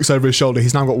sort of looks over his shoulder.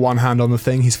 He's now got one hand on the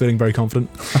thing. He's feeling very confident.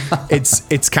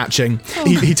 It's catching.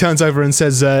 He turns over and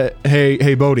says,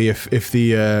 hey, Bodhi, if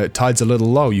the tide's a little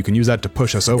low, you can use that to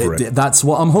push us over it. That's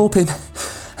what I'm hoping.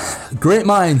 Great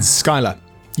minds. Skylar,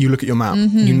 you look at your map.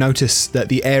 You notice that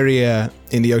the area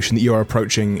in the ocean that you are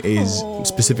approaching is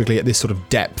specifically at this sort of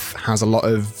depth, has a lot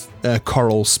of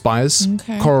coral spires.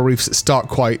 Okay. Coral reefs that start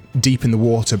quite deep in the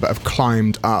water but have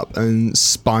climbed up and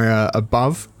spire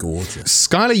above. Gorgeous.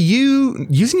 Skylar, you,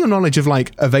 using your knowledge of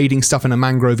like evading stuff in a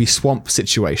mangrovey swamp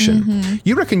situation,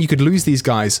 you reckon you could lose these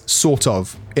guys sort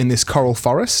of in this coral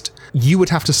forest? You would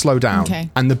have to slow down,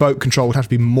 and the boat control would have to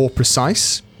be more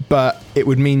precise, but it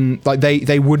would mean like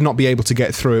they would not be able to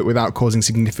get through it without causing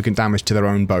significant damage to their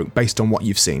own boat based on what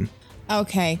you've seen.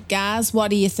 Okay, guys, what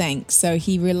do you think? So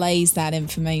he relays that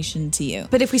information to you.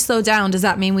 But if we slow down, does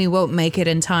that mean we won't make it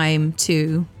in time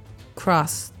to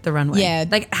cross the runway? Yeah.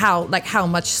 Like how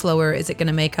much slower is it going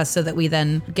to make us so that we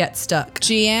then get stuck?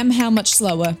 GM, how much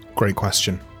slower? Great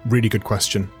question. Really good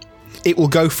question. It will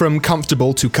go from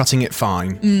comfortable to cutting it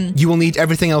fine. You will need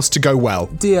everything else to go well.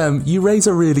 DM, you raise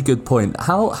a really good point.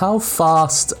 How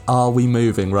fast are we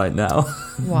moving right now?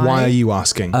 Why are you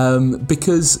asking?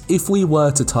 Because if we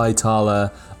were to tie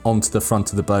Tala onto the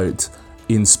front of the boat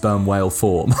in sperm whale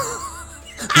form,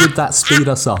 would that speed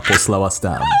us up or slow us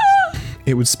down?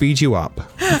 It would speed you up.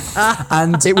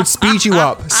 And It would speed you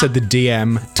up, said the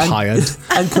DM, tired.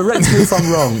 And correct me if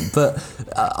I'm wrong, but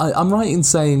I'm right in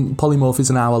saying polymorph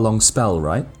is an hour-long spell,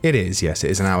 right? It is, yes,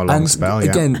 it is an hour-long spell, yeah.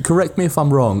 Again, correct me if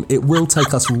I'm wrong, it will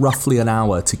take us roughly an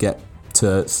hour to get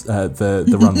to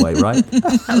the runway, right?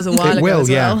 That was a while It ago will, as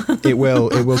well. yeah. It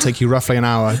will take you roughly an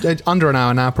hour. Under an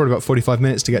hour now, probably about 45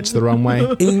 minutes to get to the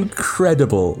runway.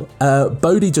 Incredible.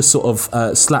 Bodhi just sort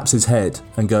of slaps his head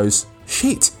and goes,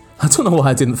 shit, I don't know why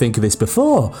I didn't think of this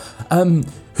before.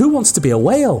 Who wants to be a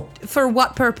whale? For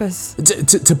what purpose?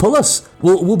 To pull us.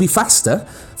 We'll be faster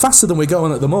than we're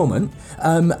going at the moment.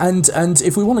 And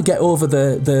if we want to get over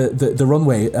the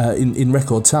runway in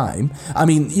record time, I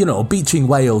mean, you know, beaching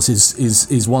whales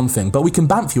is one thing, but we can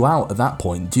bamf you out at that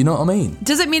point. Do you know what I mean?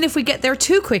 Does it mean if we get there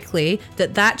too quickly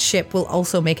that ship will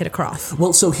also make it across?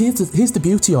 Well, so here's the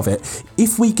beauty of it.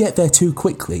 If we get there too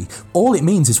quickly, all it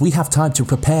means is we have time to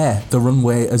prepare the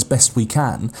runway as best we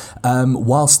can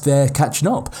whilst they're catching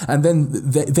up. And then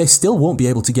they still won't be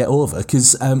able to get over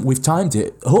because we've timed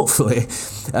it, hopefully,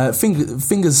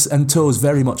 fingers and toes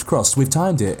very much crossed. We've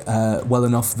timed it well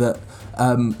enough that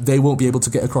they won't be able to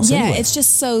get across anyway. Yeah, it's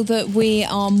just so that we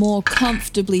are more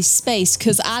comfortably spaced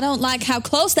because I don't like how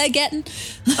close they're getting.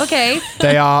 Okay.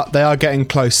 They are getting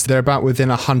close. They're about within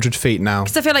 100 feet now.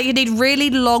 Because I feel like you need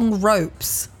really long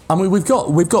ropes. I mean, we've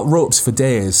got ropes for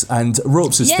days, and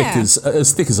ropes as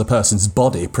thick as a person's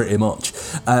body, pretty much.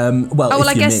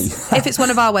 I guess if it's one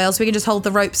of our whales, we can just hold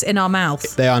the ropes in our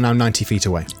mouth. They are now 90 feet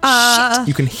away.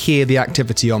 You can hear the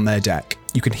activity on their deck.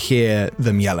 You can hear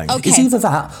them yelling. Okay. It's either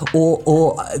that,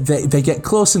 or they get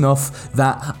close enough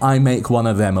that I make one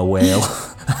of them a whale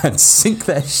and sink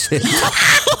their ship.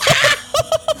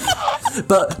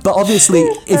 But obviously,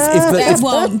 They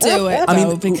won't do it, I though,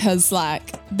 mean, because,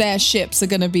 like, their ships are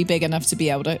going to be big enough to be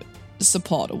able to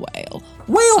support a whale.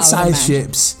 whale-sized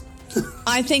ships.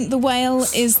 I think the whale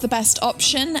is the best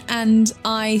option, and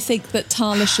I think that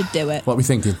Tala should do it. What are we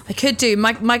thinking? I could do.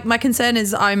 My concern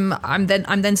is I'm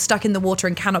then stuck in the water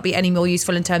and cannot be any more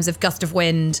useful in terms of gust of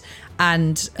wind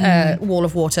and wall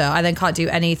of water. I then can't do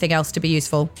anything else to be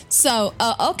useful. So,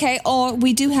 okay, or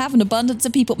we do have an abundance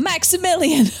of people.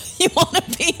 Maximilian, you want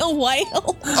to be a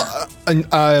whale?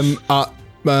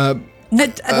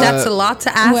 That's a lot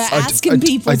to ask. We're asking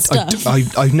people stuff.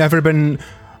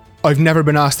 I've never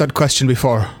been asked that question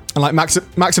before. And like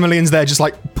Maximilian's there just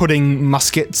like putting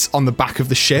muskets on the back of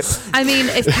the ship. I mean,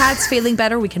 if Pad's feeling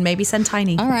better, we can maybe send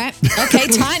Tiny. All right. Okay,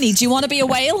 Tiny, do you want to be a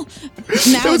whale?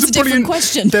 Now it's a different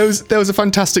question. There was a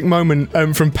fantastic moment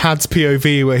from Pad's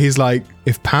POV where he's like,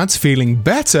 if Pad's feeling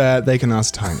better, they can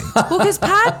ask Tiny. Well, because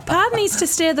Pad needs to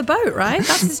steer the boat, right?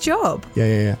 That's his job.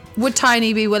 Yeah. Would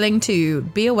Tiny be willing to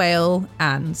be a whale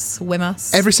and swim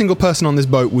us? Every single person on this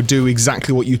boat would do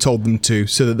exactly what you told them to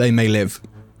so that they may live.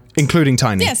 Including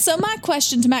Tiny. Yeah, so my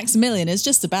question to Maximilian is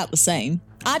just about the same.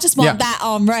 I just want that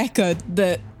on record,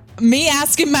 that me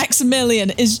asking Maximilian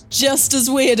is just as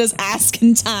weird as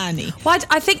asking Tiny. Well,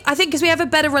 I think because we have a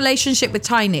better relationship with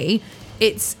Tiny,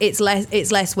 it's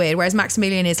less weird. Whereas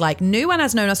Maximilian is like new and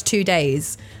has known us 2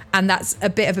 days, and that's a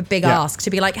bit of a big ask to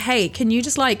be like, hey, can you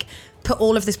just like put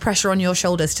all of this pressure on your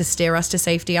shoulders to steer us to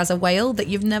safety as a whale that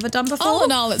you've never done before? All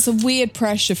in all, it's a weird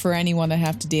pressure for anyone to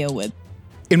have to deal with.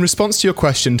 In response to your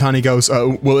question, Tiny goes,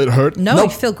 will it hurt? No,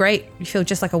 Nope. you feel great. You feel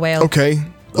just like a whale. Okay.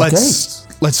 Let's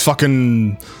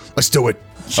do it.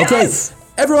 Okay,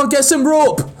 everyone get some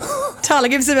rope. Tala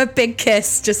gives him a big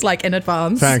kiss, just like in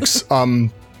advance. Thanks.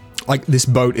 Like this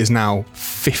boat is now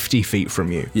 50 feet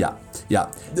from you. Yeah.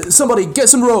 Somebody get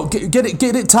some rope. Get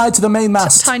it tied to the main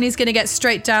mast. Tiny's going to get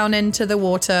straight down into the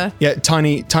water. Yeah,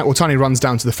 Tiny runs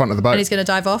down to the front of the boat. And he's going to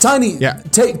dive off. Tiny, Yeah.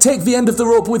 take the end of the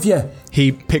rope with you.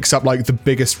 He picks up like the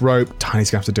biggest rope. Tiny's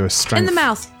gonna have to do a strength. In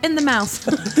the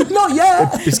mouth. Not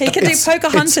yet. He can do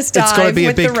Pocahontas dive gotta be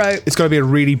with the rope. It's got to be a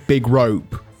really big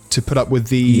rope to put up with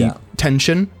the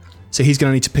tension. So he's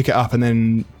going to need to pick it up and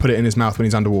then put it in his mouth when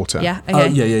he's underwater. Yeah, okay. Oh,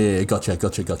 yeah.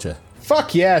 Gotcha.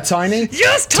 Fuck yeah, Tiny.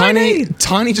 Yes, Tiny!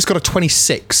 Tiny just got a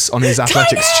 26 on his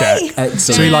athletics check.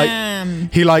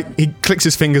 Excellent. So he clicks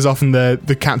his fingers off and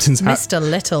the captain's hat. Mr.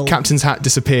 Little. Captain's hat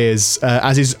disappears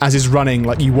as he's running.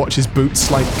 Like you watch his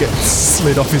boots like get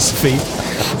slid off his feet.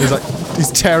 He's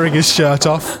tearing his shirt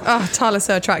off. Oh, Tala's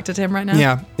so attracted to him right now.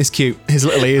 Yeah, it's cute. His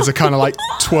little ears are kind of like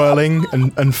twirling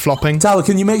and flopping. Tyler,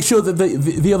 can you make sure that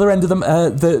the other end of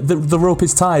the rope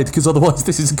is tied? Because otherwise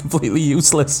this is completely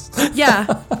useless.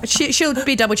 Yeah, she'll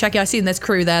be double checking. I've seen there's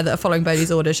crew there that are following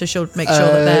Bodhi's orders, so she'll make sure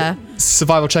that they're...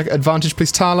 Survival check advantage,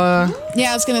 please, Tala.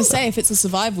 Yeah, I was going to say, if it's a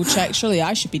survival check, surely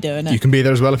I should be doing it. You can be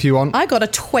there as well if you want. I got a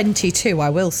 22, I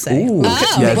will say. Ooh.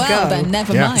 Oh, Yeah. well then,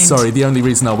 never mind. Sorry, the only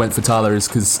reason I went for Tyler is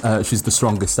because she's the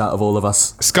strongest out of all of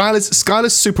us.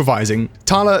 Skylar's supervising.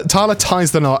 Tala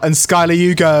ties the knot, and Skylar,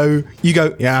 you go.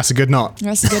 Yeah, that's a good knot.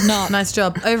 That's a good knot. Nice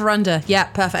job. Over under. Yeah,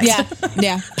 perfect.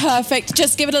 Yeah, perfect.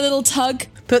 Just give it a little tug.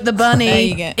 Put the There you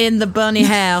bunny go. in the bunny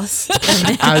house.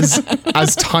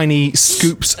 As Tiny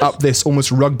scoops up this almost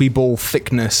rugby ball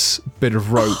thickness bit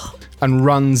of rope and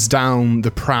runs down the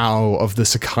prow of the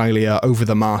Cicalia over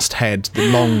the masthead,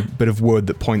 the long bit of wood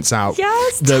that points out.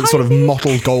 Yes, the sort of Tiny.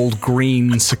 mottled gold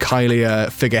green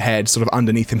Cicalia figurehead sort of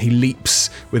underneath him. He leaps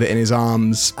with it in his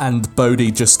arms. And Bodhi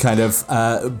just kind of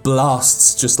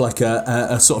blasts just like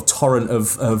a sort of torrent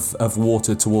of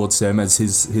water towards him as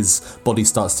his body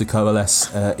starts to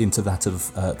coalesce into that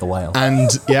of the whale. And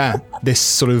yeah, this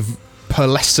sort of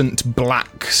pearlescent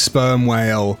black sperm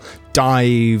whale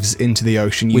dives into the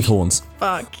ocean. With horns.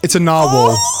 Fuck. It's a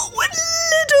narwhal. Oh,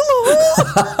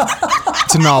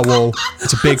 It's a narwhal.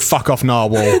 It's a big fuck off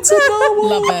narwhal.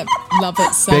 Love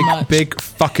it so much. Big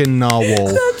fucking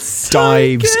narwhal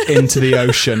dives into the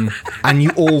ocean, and you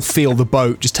all feel the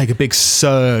boat just take a big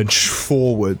surge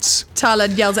forwards. Tala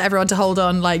yells at everyone to hold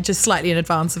on, like just slightly in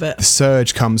advance of it. The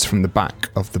surge comes from the back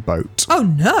of the boat. Oh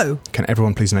no! Can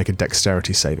everyone please make a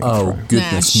dexterity saving Oh, throw?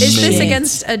 goodness Nah, Is me. this Shit.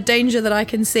 against a danger that I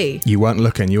can see? You weren't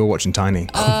looking, you were watching Tiny.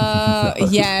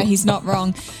 Yeah, he's not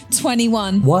wrong.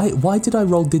 21. Why did I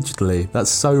roll digitally? That's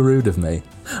so rude of me.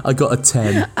 I got a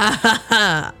 10.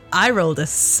 I rolled a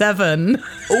 7.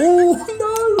 Oh,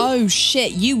 no. Oh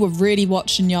shit, you were really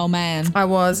watching your man. I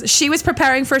was. She was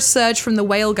preparing for a surge from the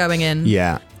whale going in.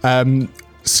 Yeah.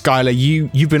 Skylar,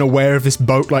 you've been aware of this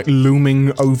boat like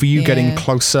looming over you, getting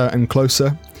closer and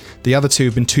closer. The other two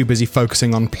have been too busy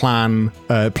focusing on plan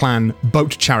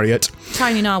boat chariot.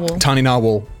 Tiny narwhal. Tiny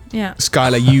narwhal. Yeah.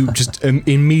 Skylar, you just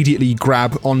immediately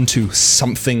grab onto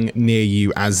something near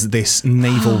you as this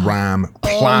naval ram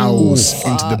plows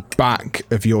into the back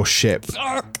of your ship.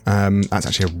 That's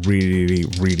actually a really,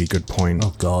 really good point.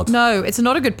 Oh, God. No, it's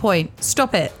not a good point.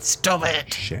 Stop it.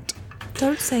 Shit.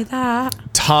 Don't say that.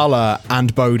 Tala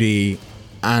and Bodhi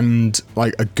and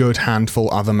like a good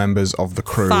handful other members of the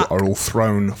crew are all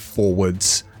thrown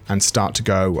forwards and start to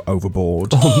go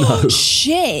overboard. Oh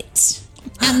shit.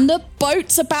 And the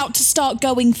boat's about to start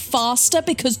going faster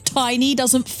because Tiny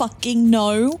doesn't fucking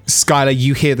know. Skylar,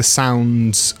 you hear the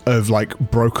sounds of like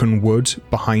broken wood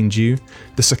behind you.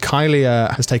 The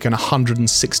Scylla has taken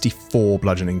 164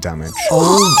 bludgeoning damage.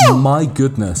 Oh my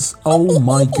goodness. Oh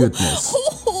my goodness.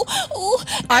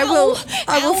 I will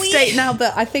Owie. state now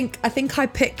that I think I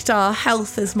picked our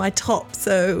health as my top,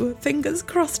 so fingers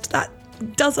crossed that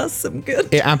does us some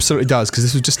good. It absolutely does, because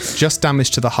this was just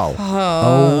damage to the hull.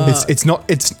 Oh. It's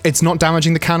not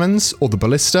damaging the cannons or the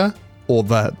ballista or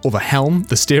the helm,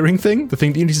 the steering thing, the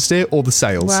thing that you need to steer, or the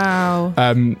sails. Wow.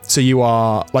 So you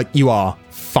are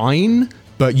fine,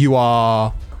 but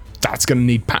that's going to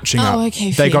need patching up.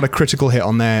 Okay, they phew. got a critical hit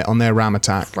on their ram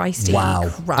attack. Christy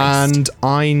Wow. Christ. And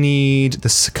I need the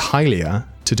Scylla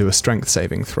to do a strength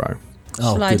saving throw.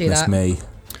 Oh, Shall I do goodness that? me.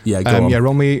 Yeah, go on. Yeah,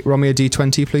 roll me a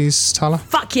d20, please, Tala.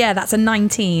 Fuck yeah, that's a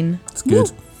 19. That's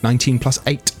good. 19 plus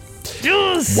 8.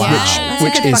 Yes. Wow. That's a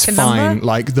Which good is fucking fine. number.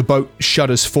 Like, the boat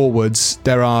shudders forwards.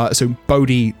 So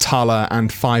Bodhi, Tala,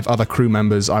 and 5 other crew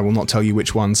members, I will not tell you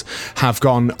which ones, have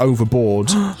gone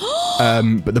overboard.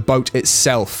 But the boat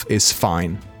itself is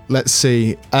fine. Let's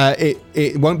see.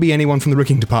 It won't be anyone from the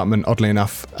rigging department, oddly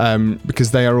enough,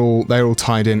 because they're all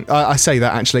tied in. I say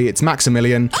that actually. It's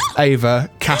Maximilian, Ava,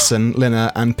 Casson,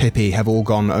 Lina, and Pippi have all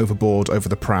gone overboard over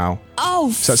the prow.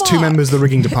 Oh, So that's 2 members of the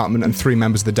rigging department and 3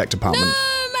 members of the deck department.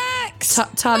 No, Max.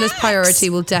 Tala's priority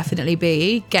will definitely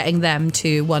be getting them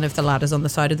to one of the ladders on the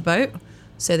side of the boat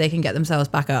so they can get themselves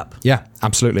back up. Yeah,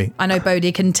 absolutely. I know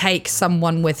Bodhi can take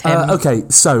someone with him. Okay,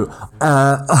 so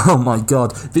oh my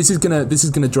god, this is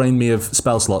gonna drain me of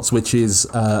spell slots, which is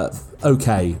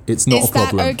okay. It's not Is a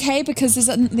problem. that okay? Because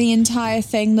isn't the entire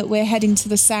thing that we're heading to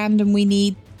the sand and we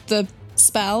need the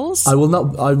spells? I will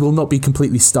not be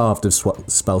completely starved of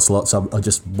spell slots. I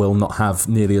just will not have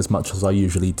nearly as much as I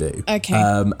usually do. Okay.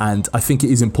 And I think it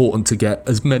is important to get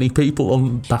as many people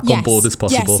back on board as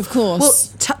possible. Yes, of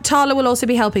course. Well, Tala will also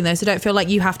be helping though, so don't feel like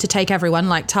you have to take everyone.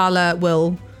 Like Tala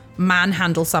will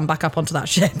manhandle some back up onto that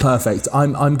ship. Perfect.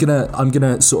 I'm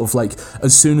gonna sort of like,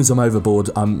 as soon as I'm overboard,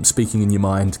 I'm speaking in your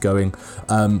mind, going,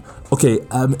 okay,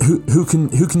 who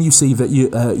can you see that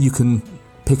you can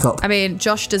pick up? I mean,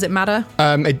 Josh, does it matter?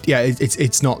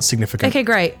 It's not significant. Okay,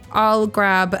 great. I'll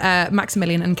grab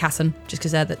Maximilian and Casson, just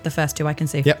because they're the first 2 I can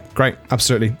see. Yep, great,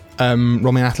 absolutely.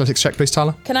 Roll me an athletics check, please,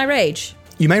 Tala. Can I rage?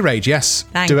 You may rage, yes.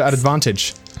 Thanks. Do it at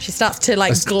advantage. She starts to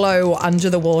glow under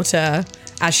the water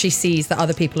as she sees that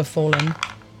other people have fallen.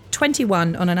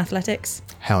 21 on an athletics.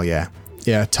 Hell yeah.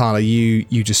 Yeah, Tala, you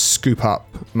just scoop up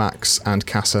Max and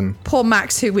Casson. Poor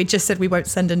Max, who we just said we won't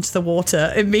send into the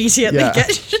water, immediately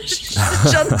gets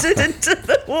shunted into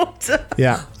the water.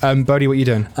 Yeah. Bodhi, what are you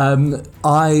doing?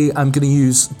 I am going to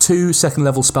use 2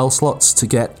 second-level spell slots to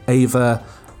get Ava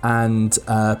and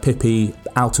Pippi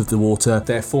out of the water.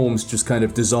 Their forms just kind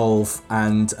of dissolve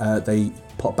and they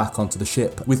pop back onto the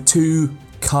ship with 2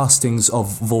 castings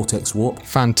of vortex warp.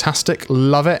 Fantastic.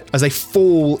 Love it. As they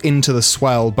fall into the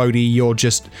swell, Bodhi, you're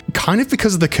just kind of,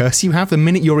 because of the curse you have, the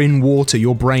minute you're in water,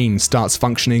 your brain starts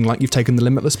functioning like you've taken the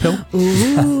limitless pill.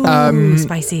 Ooh,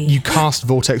 spicy. You cast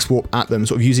vortex warp at them,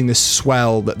 sort of using this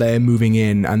swell that they're moving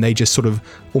in, and they just sort of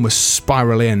almost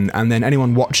spiral in, and then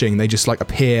anyone watching, they just like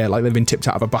appear like they've been tipped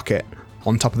out of a bucket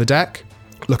on top of the deck,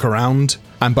 look around,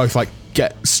 and both like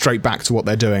get straight back to what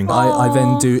they're doing. I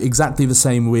then do exactly the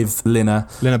same with Lina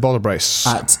Boulder Brace.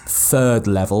 at 3rd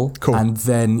level. Cool. And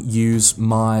then use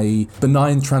my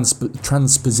benign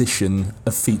transposition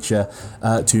of feature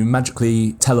to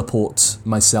magically teleport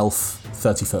myself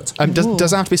 30 foot.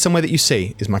 Does it have to be somewhere that you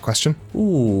see, is my question?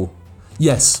 Ooh.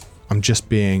 Yes. I'm just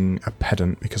being a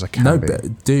pedant because I can No, be.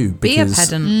 but do, Be a because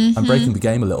pedant. I'm breaking the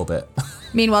game a little bit.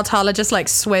 Meanwhile, Tala just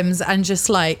swims and just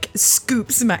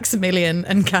scoops Maximilian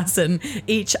and Casson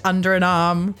each under an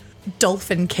arm,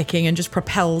 dolphin kicking, and just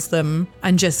propels them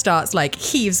and just starts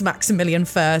heaves Maximilian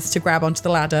first to grab onto the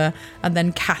ladder and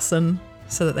then Casson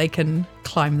so that they can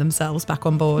climb themselves back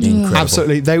on board. Incredible.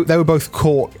 Absolutely. They were both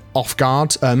caught off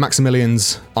guard.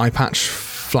 Maximilian's eye patch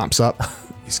flaps up.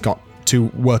 He's got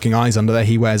 2 working eyes under there.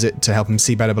 He wears it to help him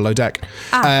see better below deck.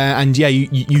 And yeah,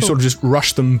 you cool. Sort of just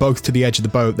rush them both to the edge of the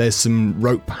boat. There's some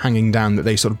rope hanging down that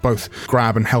they sort of both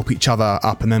grab and help each other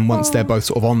up. And then once they're both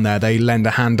sort of on there, they lend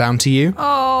a hand down to you.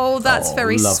 Oh, that's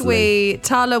very lovely. sweet.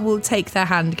 Tala will take their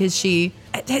hand because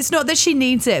it's not that she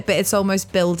needs it, but it's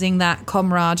almost building that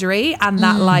camaraderie and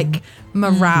that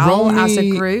morale as a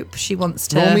group. She wants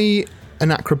to... Roll me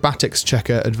an acrobatics check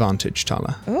at advantage,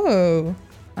 Tala. Oh,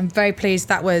 I'm very pleased.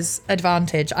 That was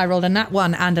advantage. I rolled a nat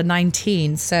 1 and a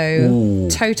 19. So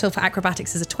total for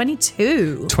acrobatics is a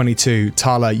 22. 22.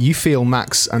 Tala, you feel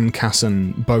Max and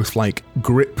Casson both like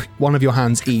grip one of your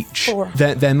hands each.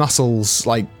 Their muscles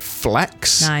like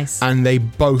flex. Nice. And they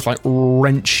both like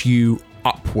wrench you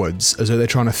upwards as though they're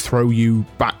trying to throw you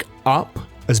back up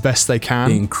as best they can.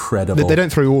 Incredible. They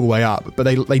don't throw you all the way up, but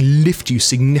they lift you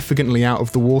significantly out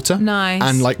of the water. Nice.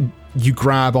 And like you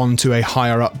grab onto a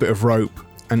higher up bit of rope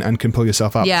and can pull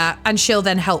yourself up. Yeah, and she'll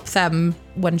then help them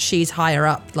when she's higher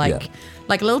up, like a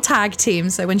little tag team.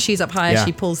 So when she's up higher,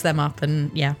 she pulls them up, and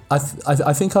I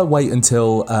think I wait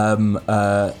until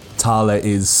Tala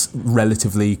is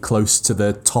relatively close to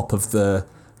the top of the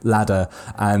ladder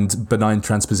and benign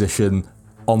transposition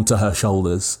onto her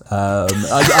shoulders.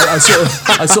 I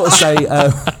sort of say,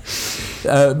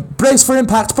 brace for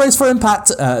impact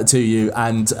to you,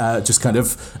 and just kind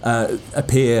of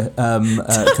appear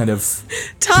kind of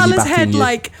Tala's head you.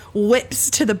 like whips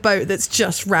to the boat that's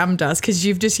just rammed us because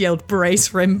you've just yelled brace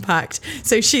for impact.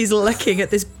 So she's looking at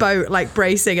this boat like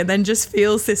bracing, and then just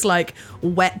feels this like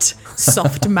wet,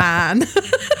 soft man.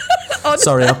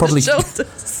 Sorry, I probably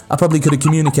could have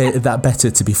communicated that better,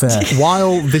 to be fair.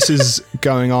 While this is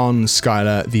going on,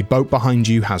 Skylar, the boat behind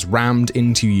you has rammed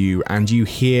into you, and you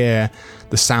hear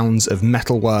the sounds of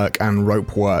metalwork and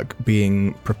rope work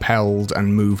being propelled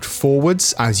and moved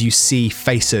forwards as you see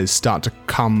faces start to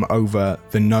come over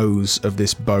the nose of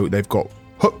this boat. They've got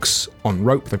hooks on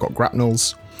rope, they've got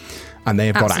grapnels, and they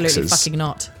have got axes. Absolutely fucking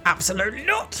not. Absolutely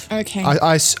not. Okay.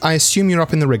 I assume you're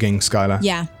up in the rigging, Skylar.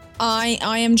 Yeah. I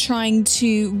am trying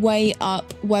to weigh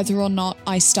up whether or not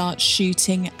I start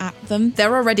shooting at them.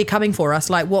 They're already coming for us.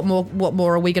 Like, what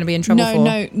more are we going to be in trouble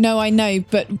for? No, I know,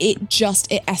 but it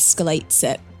escalates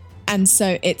it. And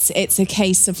so it's a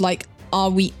case of like, are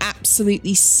we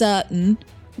absolutely certain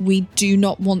we do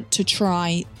not want to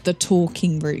try the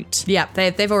talking route? Yeah,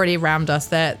 they've already rammed us.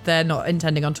 They're not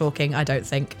intending on talking, I don't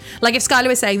think. Like, if Skylar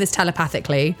was saying this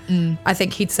telepathically, I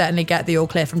think he'd certainly get the all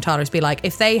clear from Tara to be like,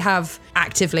 if they have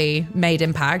actively made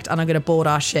impact and are going to board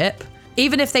our ship,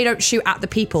 even if they don't shoot at the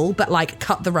people, but like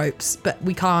cut the ropes, but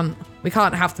we can't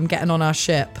have them getting on our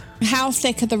ship. How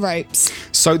thick are the ropes?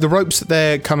 So the ropes that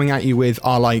they're coming at you with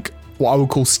are like what I would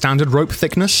call standard rope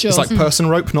thickness. Sure. It's like person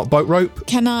rope, not boat rope.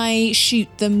 Can I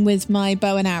shoot them with my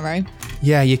bow and arrow?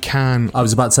 Yeah, you can. I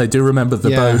was about to say, do remember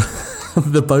the bow.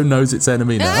 The bow knows its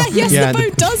enemy now. Yes, the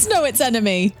boat does know its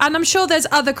enemy. And I'm sure there's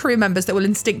other crew members that will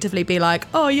instinctively be like,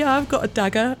 oh yeah, I've got a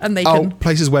dagger. And they can...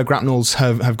 places where grapnels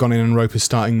have gone in and rope is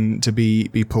starting to be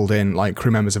pulled in. Like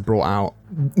crew members have brought out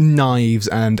knives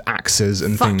and axes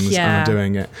and things and are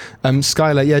doing it.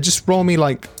 Skylar, just roll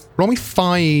me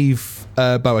 5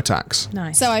 bow attacks.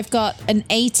 Nice. So I've got an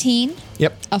 18,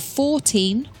 Yep. a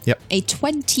 14, Yep. a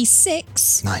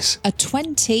 26, Nice. a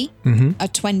 20, a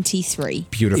 23.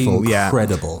 Beautiful.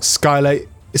 Incredible. Skylar,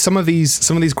 some of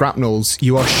these grapnels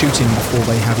you are shooting before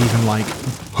they have even like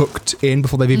hooked in,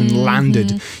 before they've even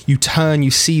landed. You turn,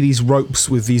 you see these ropes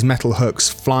with these metal hooks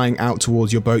flying out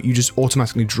towards your boat. You just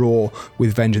automatically draw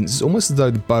with vengeance. It's almost as though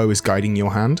the bow is guiding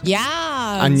your hand.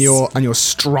 Yeah. And you're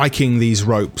striking these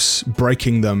ropes,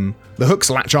 breaking them. The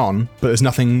hooks latch on, but there's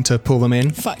nothing to pull them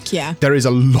in. Fuck yeah. There is a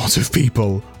lot of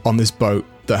people on this boat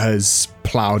that has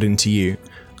ploughed into you.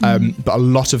 But a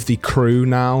lot of the crew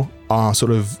now are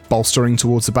sort of bolstering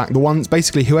towards the back. The ones,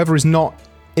 basically, whoever is not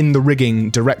in the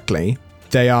rigging directly,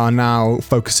 they are now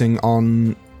focusing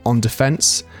on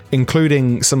defence,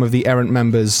 including some of the errant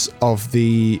members of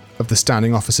the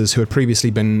standing officers who had previously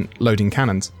been loading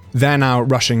cannons. They're now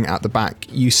rushing at the back.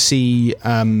 You see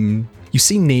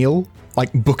Neil,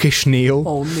 like bookish Neil.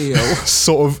 Oh, Neil.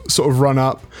 sort of run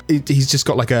up. He's just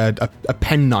got like a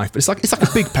pen knife, but it's like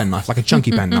a big pen knife, like a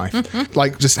chunky pen knife,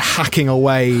 like just hacking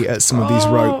away at some of these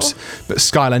ropes. But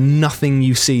Skylar, nothing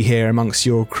you see here amongst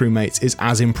your crewmates is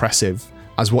as impressive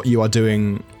as what you are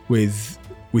doing with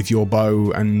your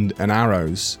bow and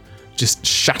arrows, just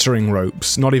shattering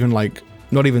ropes, not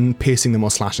even piercing them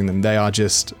or slashing them. They are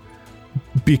just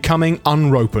becoming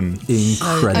unropen.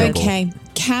 Incredible. Okay.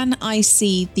 Can I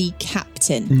see the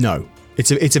captain? No.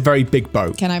 It's a very big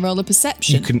boat. Can I roll a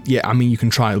perception? You can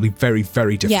try. It'll be very,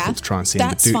 very difficult to try and see him.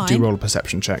 That's But do roll a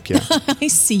perception check, yeah. I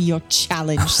see your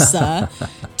challenge, sir.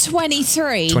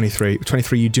 23.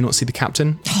 23, you do not see the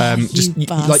captain. Bastard.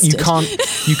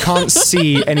 You can't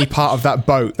see any part of that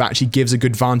boat that actually gives a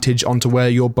good vantage onto where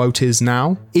your boat is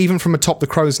now. Even from atop the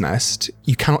crow's nest,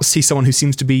 you cannot see someone who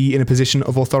seems to be in a position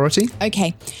of authority.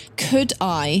 Okay. Could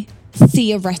I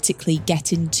theoretically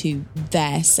get into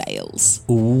their sails?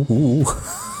 Ooh.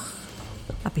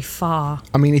 That'd be far.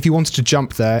 I mean, if you wanted to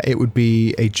jump there, it would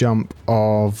be a jump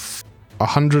of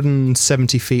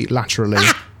 170 feet laterally,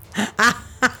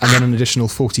 and then an additional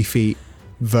 40 feet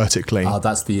vertically. Oh,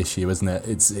 that's the issue, isn't it?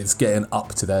 It's getting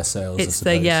up to their sails, I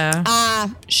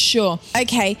suppose. Sure.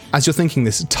 Okay. As you're thinking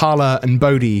this, Tala and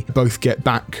Bodhi both get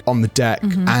back on the deck,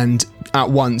 and at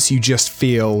once you just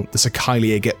feel the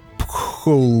Sakalia get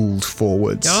pulled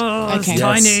forwards. Okay.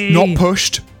 Tiny. Not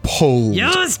pushed, pulled.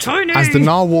 Yes, Tiny. As the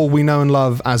narwhal we know and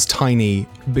love as Tiny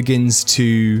begins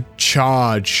to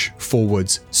charge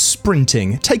forwards,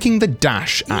 sprinting, taking the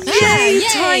dash action. Yay.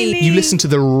 Tiny. You listen to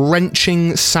the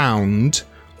wrenching sound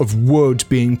of wood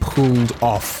being pulled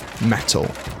off metal.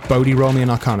 Bodhi, roll me an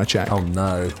Arcana check. Oh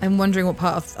no. I'm wondering what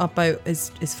part of our boat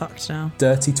is fucked now.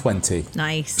 Dirty 20.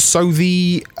 Nice. So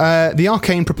the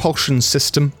arcane propulsion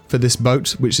system for this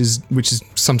boat, which is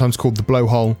sometimes called the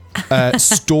blowhole,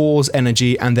 stores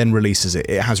energy and then releases it.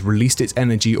 It has released its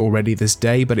energy already this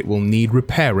day, but it will need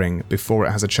repairing before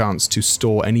it has a chance to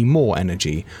store any more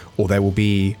energy, or there will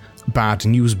be bad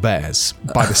news bears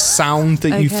by the sound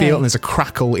that you feel, and there's a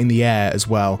crackle in the air as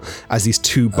well as these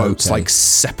two boats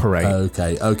separate.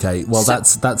 Okay. Well,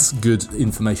 that's good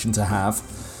information to have.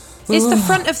 Is the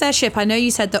front of their ship, I know you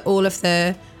said that all of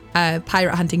the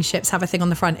pirate hunting ships have a thing on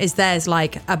the front. Is theirs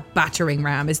like a battering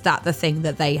ram? Is that the thing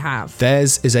that they have?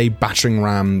 Theirs is a battering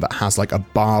ram that has like a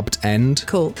barbed end.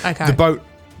 Cool. Okay. The boat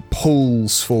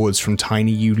pulls forwards from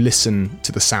Tiny. You listen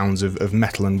to the sounds of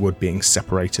metal and wood being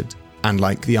separated, and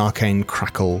like the arcane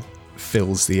crackle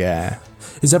fills the air.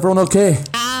 Is everyone okay?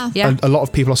 Yeah. A lot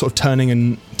of people are sort of turning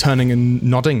and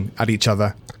nodding at each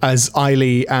other as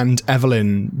Eiley and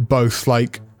Evelyn both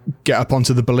like get up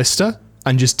onto the ballista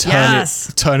and just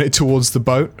turn it towards the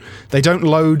boat. They don't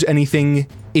load anything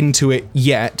into it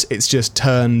yet. It's just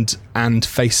turned and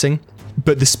facing.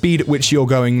 But the speed at which you're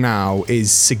going now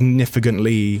is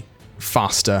significantly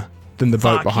faster than the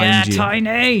boat behind you.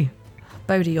 Tiny.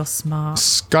 Bodhi, you're smart.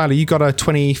 Skylar, you got a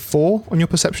 24 on your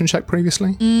perception check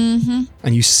previously? Mm-hmm.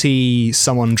 And you see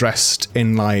someone dressed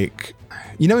in like...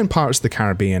 You know in Pirates of the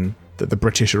Caribbean that the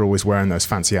British are always wearing those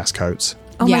fancy-ass coats?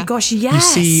 Oh my gosh,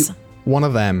 yes. You see one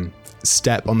of them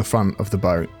step on the front of the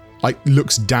boat, like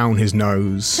looks down his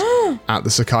nose at the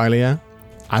Sakalia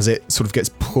as it sort of gets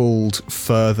pulled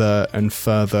further and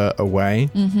further away.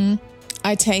 Mm-hmm.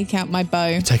 I take out my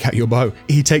bow. Take out your bow.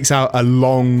 He takes out a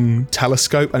long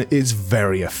telescope and it is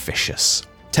very officious.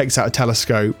 Takes out a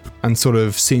telescope and sort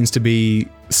of seems to be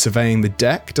surveying the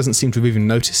deck. Doesn't seem to have even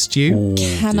noticed you. Oh,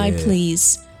 Can I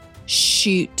please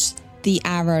shoot the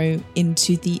arrow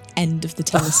into the end of the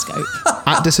telescope?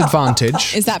 At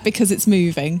disadvantage. Is that because it's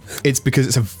moving? It's because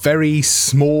it's a very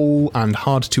small and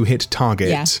hard to hit target.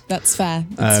 Yeah, that's fair.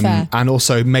 That's fair. And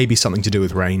also maybe something to do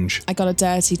with range. I got a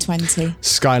dirty 20.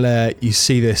 Skylar, you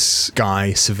see this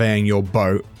guy surveying your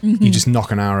boat. Mm-hmm. You just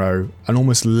knock an arrow and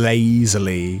almost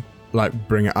lazily like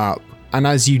bring it up. And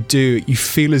as you do, you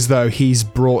feel as though he's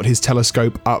brought his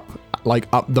telescope up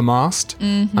the mast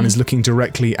and is looking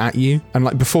directly at you. And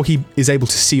like before he is able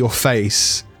to see your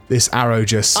face, this arrow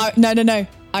just... No.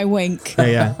 I wink.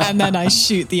 Yeah. And then I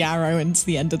shoot the arrow into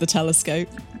the end of the telescope.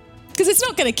 Because it's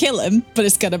not going to kill him, but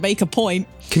it's going to make a point.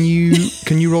 Can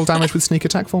you roll damage with sneak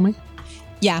attack for me?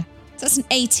 Yeah. So that's an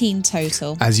 18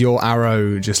 total. As your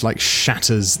arrow just like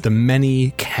shatters the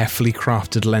many carefully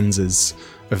crafted lenses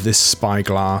of this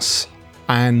spyglass,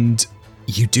 and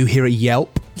you do hear a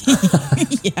yelp.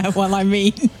 Yeah, well, I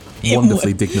mean...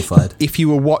 Wonderfully dignified. If you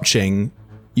were watching,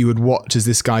 you would watch as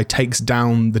this guy takes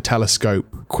down the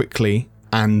telescope quickly,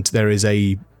 and there is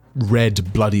a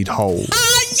red bloodied hole.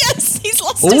 Yes! He's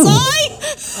lost his eye!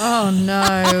 Oh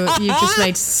no, you've just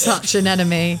made such an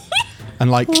enemy.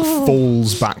 And like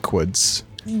falls backwards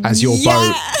as your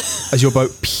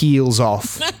boat peels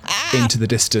off into the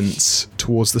distance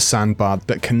towards the sandbar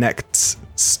that connects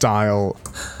Style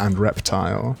and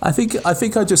Reptile. I think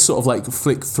I just sort of like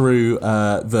flick through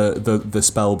the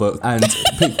spell book and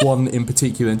pick one in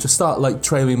particular and just start like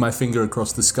trailing my finger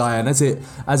across the sky, and as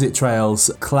it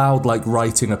trails, cloud like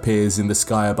writing appears in the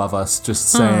sky above us, just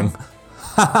saying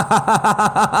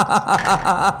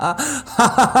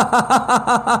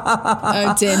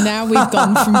Oh dear, now we've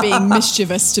gone from being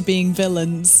mischievous to being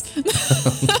villains.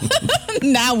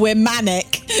 Now we're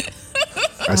manic.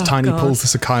 As Tiny pulls the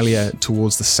Sakalia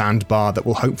towards the sandbar that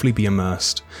will hopefully be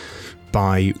immersed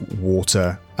by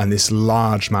water, and this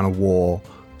large man of war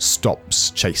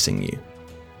stops chasing you.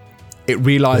 It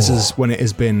realizes when it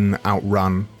has been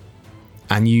outrun,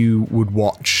 and you would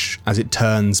watch as it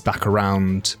turns back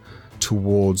around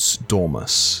towards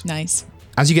Dormus. Nice.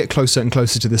 As you get closer and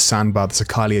closer to the sandbar, the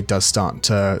Sakalia does start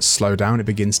to slow down. It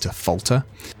begins to falter.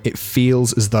 It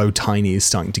feels as though Tiny is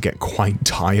starting to get quite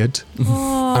tired.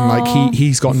 And like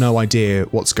he's got no idea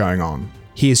what's going on.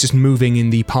 he is just moving in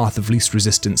the path of least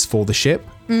resistance for the ship.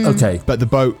 Okay. But the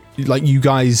boat, like, you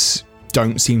guys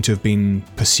don't seem to have been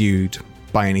pursued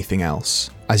by anything else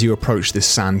as you approach this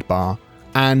sandbar.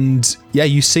 And yeah,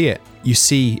 you see it. You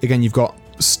see, again, you've got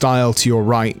Style to your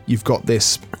right. You've got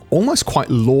this almost quite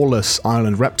lawless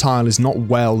island. Reptile is not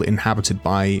well inhabited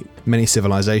by many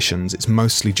civilizations. It's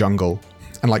mostly jungle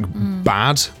and like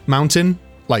bad mountain,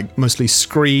 like mostly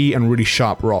scree and really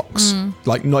sharp rocks,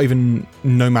 like not even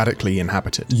nomadically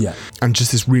inhabited. Yeah. And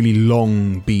just this really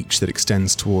long beach that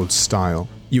extends towards Style.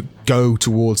 You go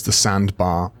towards the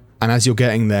sandbar, and as you're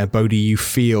getting there, Bodhi, you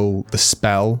feel the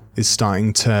spell is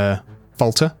starting to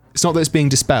falter. It's not that it's being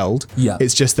dispelled. Yeah.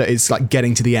 It's just that it's like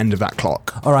getting to the end of that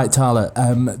clock. All right, Tyler.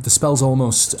 The spell's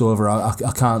almost over. I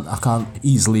can't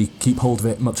easily keep hold of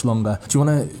it much longer. Do you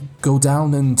want to go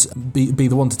down and be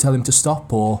the one to tell him to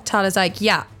stop, or? Tyler's like,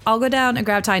 yeah, I'll go down and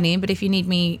grab Tiny, but if you need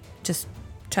me, just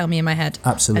tell me in my head.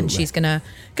 Absolutely. And she's gonna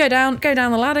go down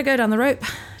the ladder, go down the rope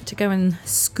to go and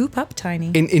scoop up Tiny.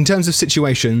 In terms of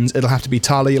situations, it'll have to be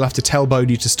Tyler. You'll have to tell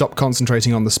Bodhi to stop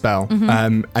concentrating on the spell,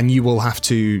 and you will have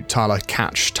to, Tyler,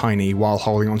 catch Tiny while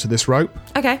holding onto this rope.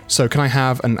 Okay. So can I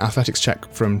have an athletics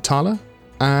check from Tyler?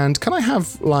 And can I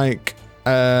have like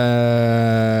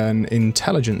an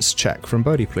intelligence check from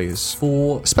Bodhi, please?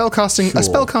 For A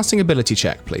spellcasting ability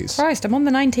check, please. Christ, I'm on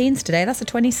the 19s today. That's a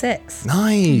 26.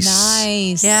 Nice.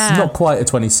 Nice. Yeah. not quite a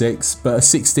 26, but a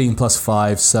 16 plus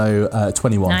 5, so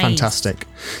 21. Nice. Fantastic.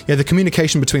 Yeah, the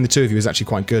communication between the two of you is actually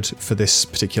quite good for this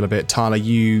particular bit. Tyler,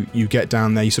 you get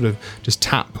down there, you sort of just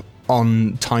tap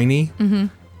on Tiny,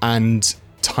 and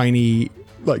Tiny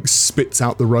like spits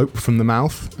out the rope from the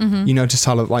mouth. You notice,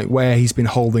 Tyler, like where he's been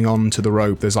holding on to the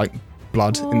rope, there's like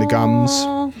blood in the gums.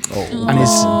 And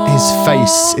his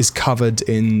face is covered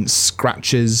in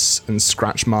scratches and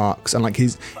scratch marks, and like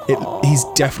he's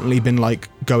definitely been like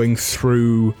going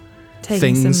through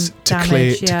Taking things some to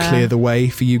damage, clear the way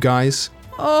for you guys.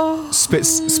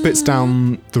 Spits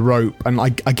down the rope, and I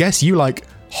guess you like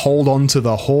hold on to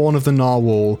the horn of the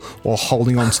narwhal or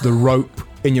holding onto the rope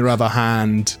in your other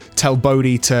hand. Tell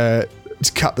Bodhi to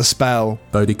cut the spell.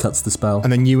 Bodhi cuts the spell.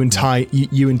 And then you and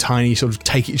Tiny sort of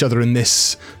take each other in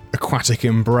this aquatic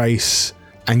embrace,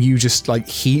 and you just like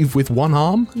heave with one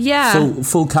arm. Yeah.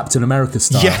 Full Captain America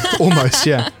style. Yeah, almost,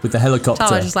 yeah. With the helicopter.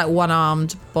 Tyler just like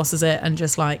one-armed bosses it and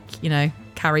just like,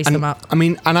 carries them up. I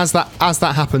mean, and as that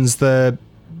happens,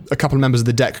 a couple of members of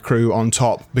the deck crew on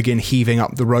top begin heaving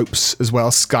up the ropes as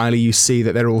well. Skylar, you see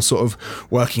that they're all sort of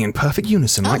working in perfect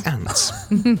unison like ants.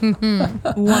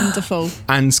 Wonderful.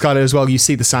 And Skylar as well, you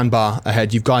see the sandbar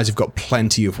ahead. You guys have got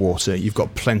plenty of water. You've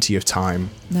got plenty of time.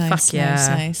 Nice, Fuck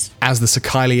yeah. nice. As the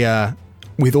Skylia,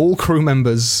 with all crew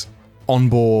members on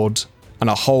board and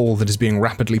a hole that is being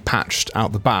rapidly patched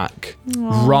out the back,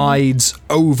 rides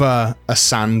over a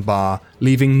sandbar,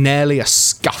 leaving nearly a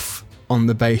scuff on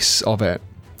the base of it,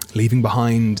 leaving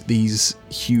behind these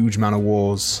huge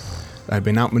man-o'-wars that had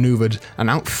been outmaneuvered and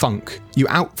you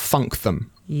outthunk them.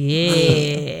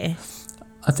 Yeah.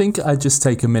 I think I'd just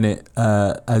take a minute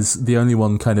as the only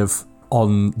one kind of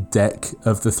on deck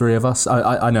of the three of us.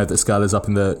 I know that Skylar's up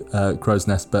in the crow's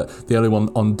nest, but the only one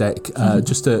on deck,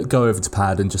 just to go over to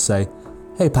Pad and just say,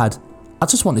 hey Pad, I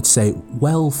just wanted to say,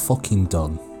 well fucking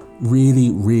done.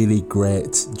 Really, really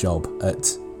great job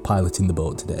at piloting the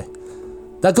boat today.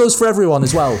 That goes for everyone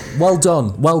as well. Well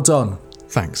done.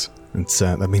 Thanks.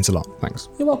 That means a lot. Thanks.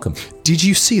 You're welcome. Did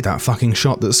you see that fucking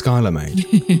shot that Skylar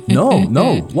made?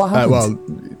 No. What happened? Well,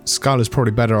 Skylar's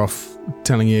probably better off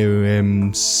telling you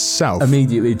himself.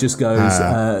 Immediately just goes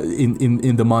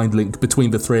in the mind link between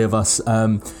the three of us.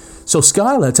 So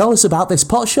Skylar, tell us about this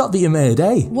pot shot that you made,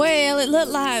 eh? Well, it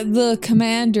looked like the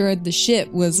commander of the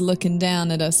ship was looking down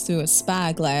at us through a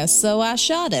spyglass, so I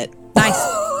shot it. Nice.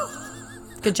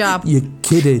 Good job. You're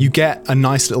kidding. You get a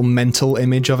nice little mental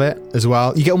image of it as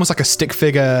well. You get almost like a stick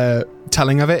figure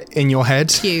telling of it in your head.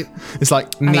 Cute. It's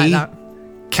like I me, like that.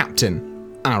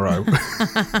 Captain, Arrow.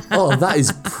 Oh, that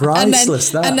is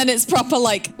priceless. And then it's proper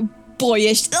like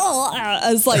boyish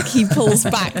as like he pulls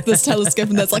back this telescope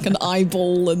and there's like an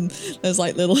eyeball and there's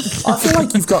like little I feel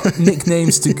like you've got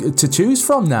nicknames to choose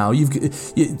from now. You've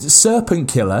Serpent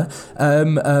Killer,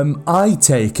 Eye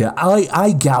Taker,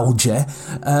 Eye Gouger.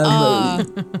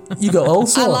 You got all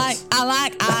sorts. I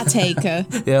like Eye Taker.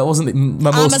 Yeah, it wasn't my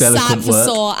most eloquent I'm a sad for work.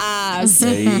 sore eyes.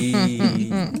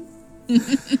 Hey.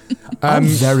 I'm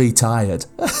very tired.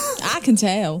 I can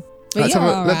tell. But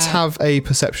Let's have a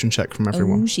perception check from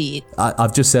everyone. Oh shit.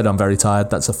 I've just said I'm very tired.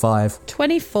 That's a 5.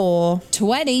 24.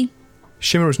 20.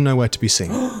 Shimmer is nowhere to be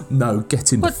seen. No,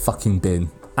 get in the fucking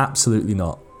bin. Absolutely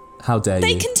not. How dare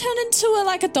They you? can turn into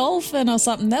like a dolphin or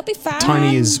something. They'll be fine.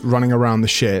 Tiny is running around the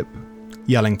ship.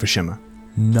 yelling for Shimmer.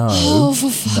 No. Oh, for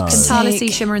fuck's Can Tala see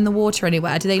sake. Shimmer in the water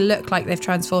anywhere? Do they look like they've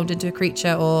transformed into a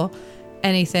creature or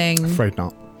anything? Afraid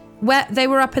not. Where they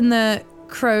were up in the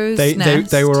crow's nest.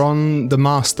 They were on the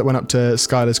mast that went up to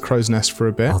Skylar's crow's nest for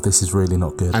a bit. Oh, this is really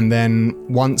not good. And then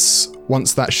once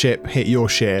that ship hit your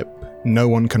ship, no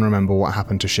one can remember what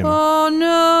happened to Shimmer. Oh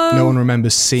no! No one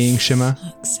remembers seeing Shimmer.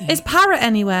 Is Parrot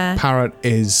anywhere? Parrot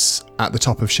is at the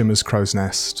top of Shimmer's crow's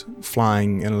nest,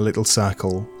 flying in a little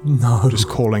circle, No. just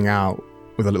calling out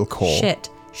with a little call.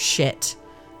 Shit.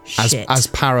 As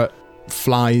Parrot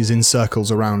flies in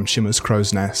circles around Shimmer's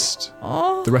crow's nest,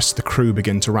 the rest of the crew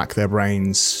begin to rack their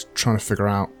brains, trying to figure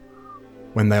out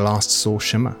when they last saw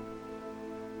Shimmer.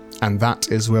 And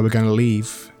that is where we're going to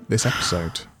leave this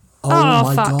episode. Oh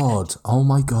my fuck. god. Oh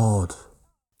my god.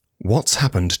 What's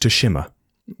happened to Shimmer?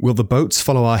 Will the boats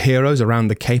follow our heroes around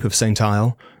the Cape of St.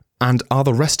 Isle? And are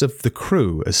the rest of the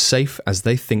crew as safe as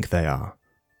they think they are?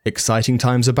 Exciting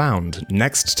times abound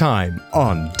next time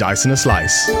on Dice and a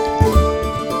Slice.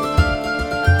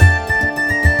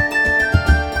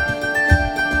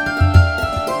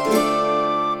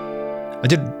 I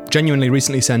did genuinely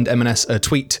recently send M&S a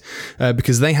tweet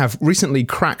because they have recently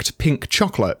cracked pink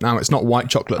chocolate. Now, it's not white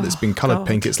chocolate that's been coloured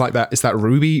pink. It's like that. It's that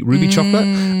ruby chocolate.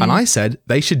 And I said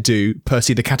they should do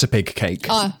Percy the Caterpig cake.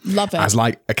 Oh, love it. As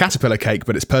like a caterpillar cake,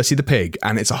 but it's Percy the pig.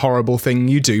 And it's a horrible thing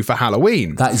you do for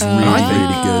Halloween. That is really,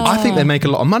 really good. I think they make a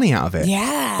lot of money out of it.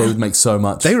 Yeah. They would make so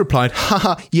much. They replied,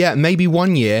 haha, yeah, maybe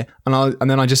 1 year. And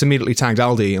then I just immediately tagged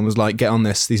Aldi and was like, get on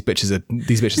this. These bitches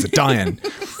are dying.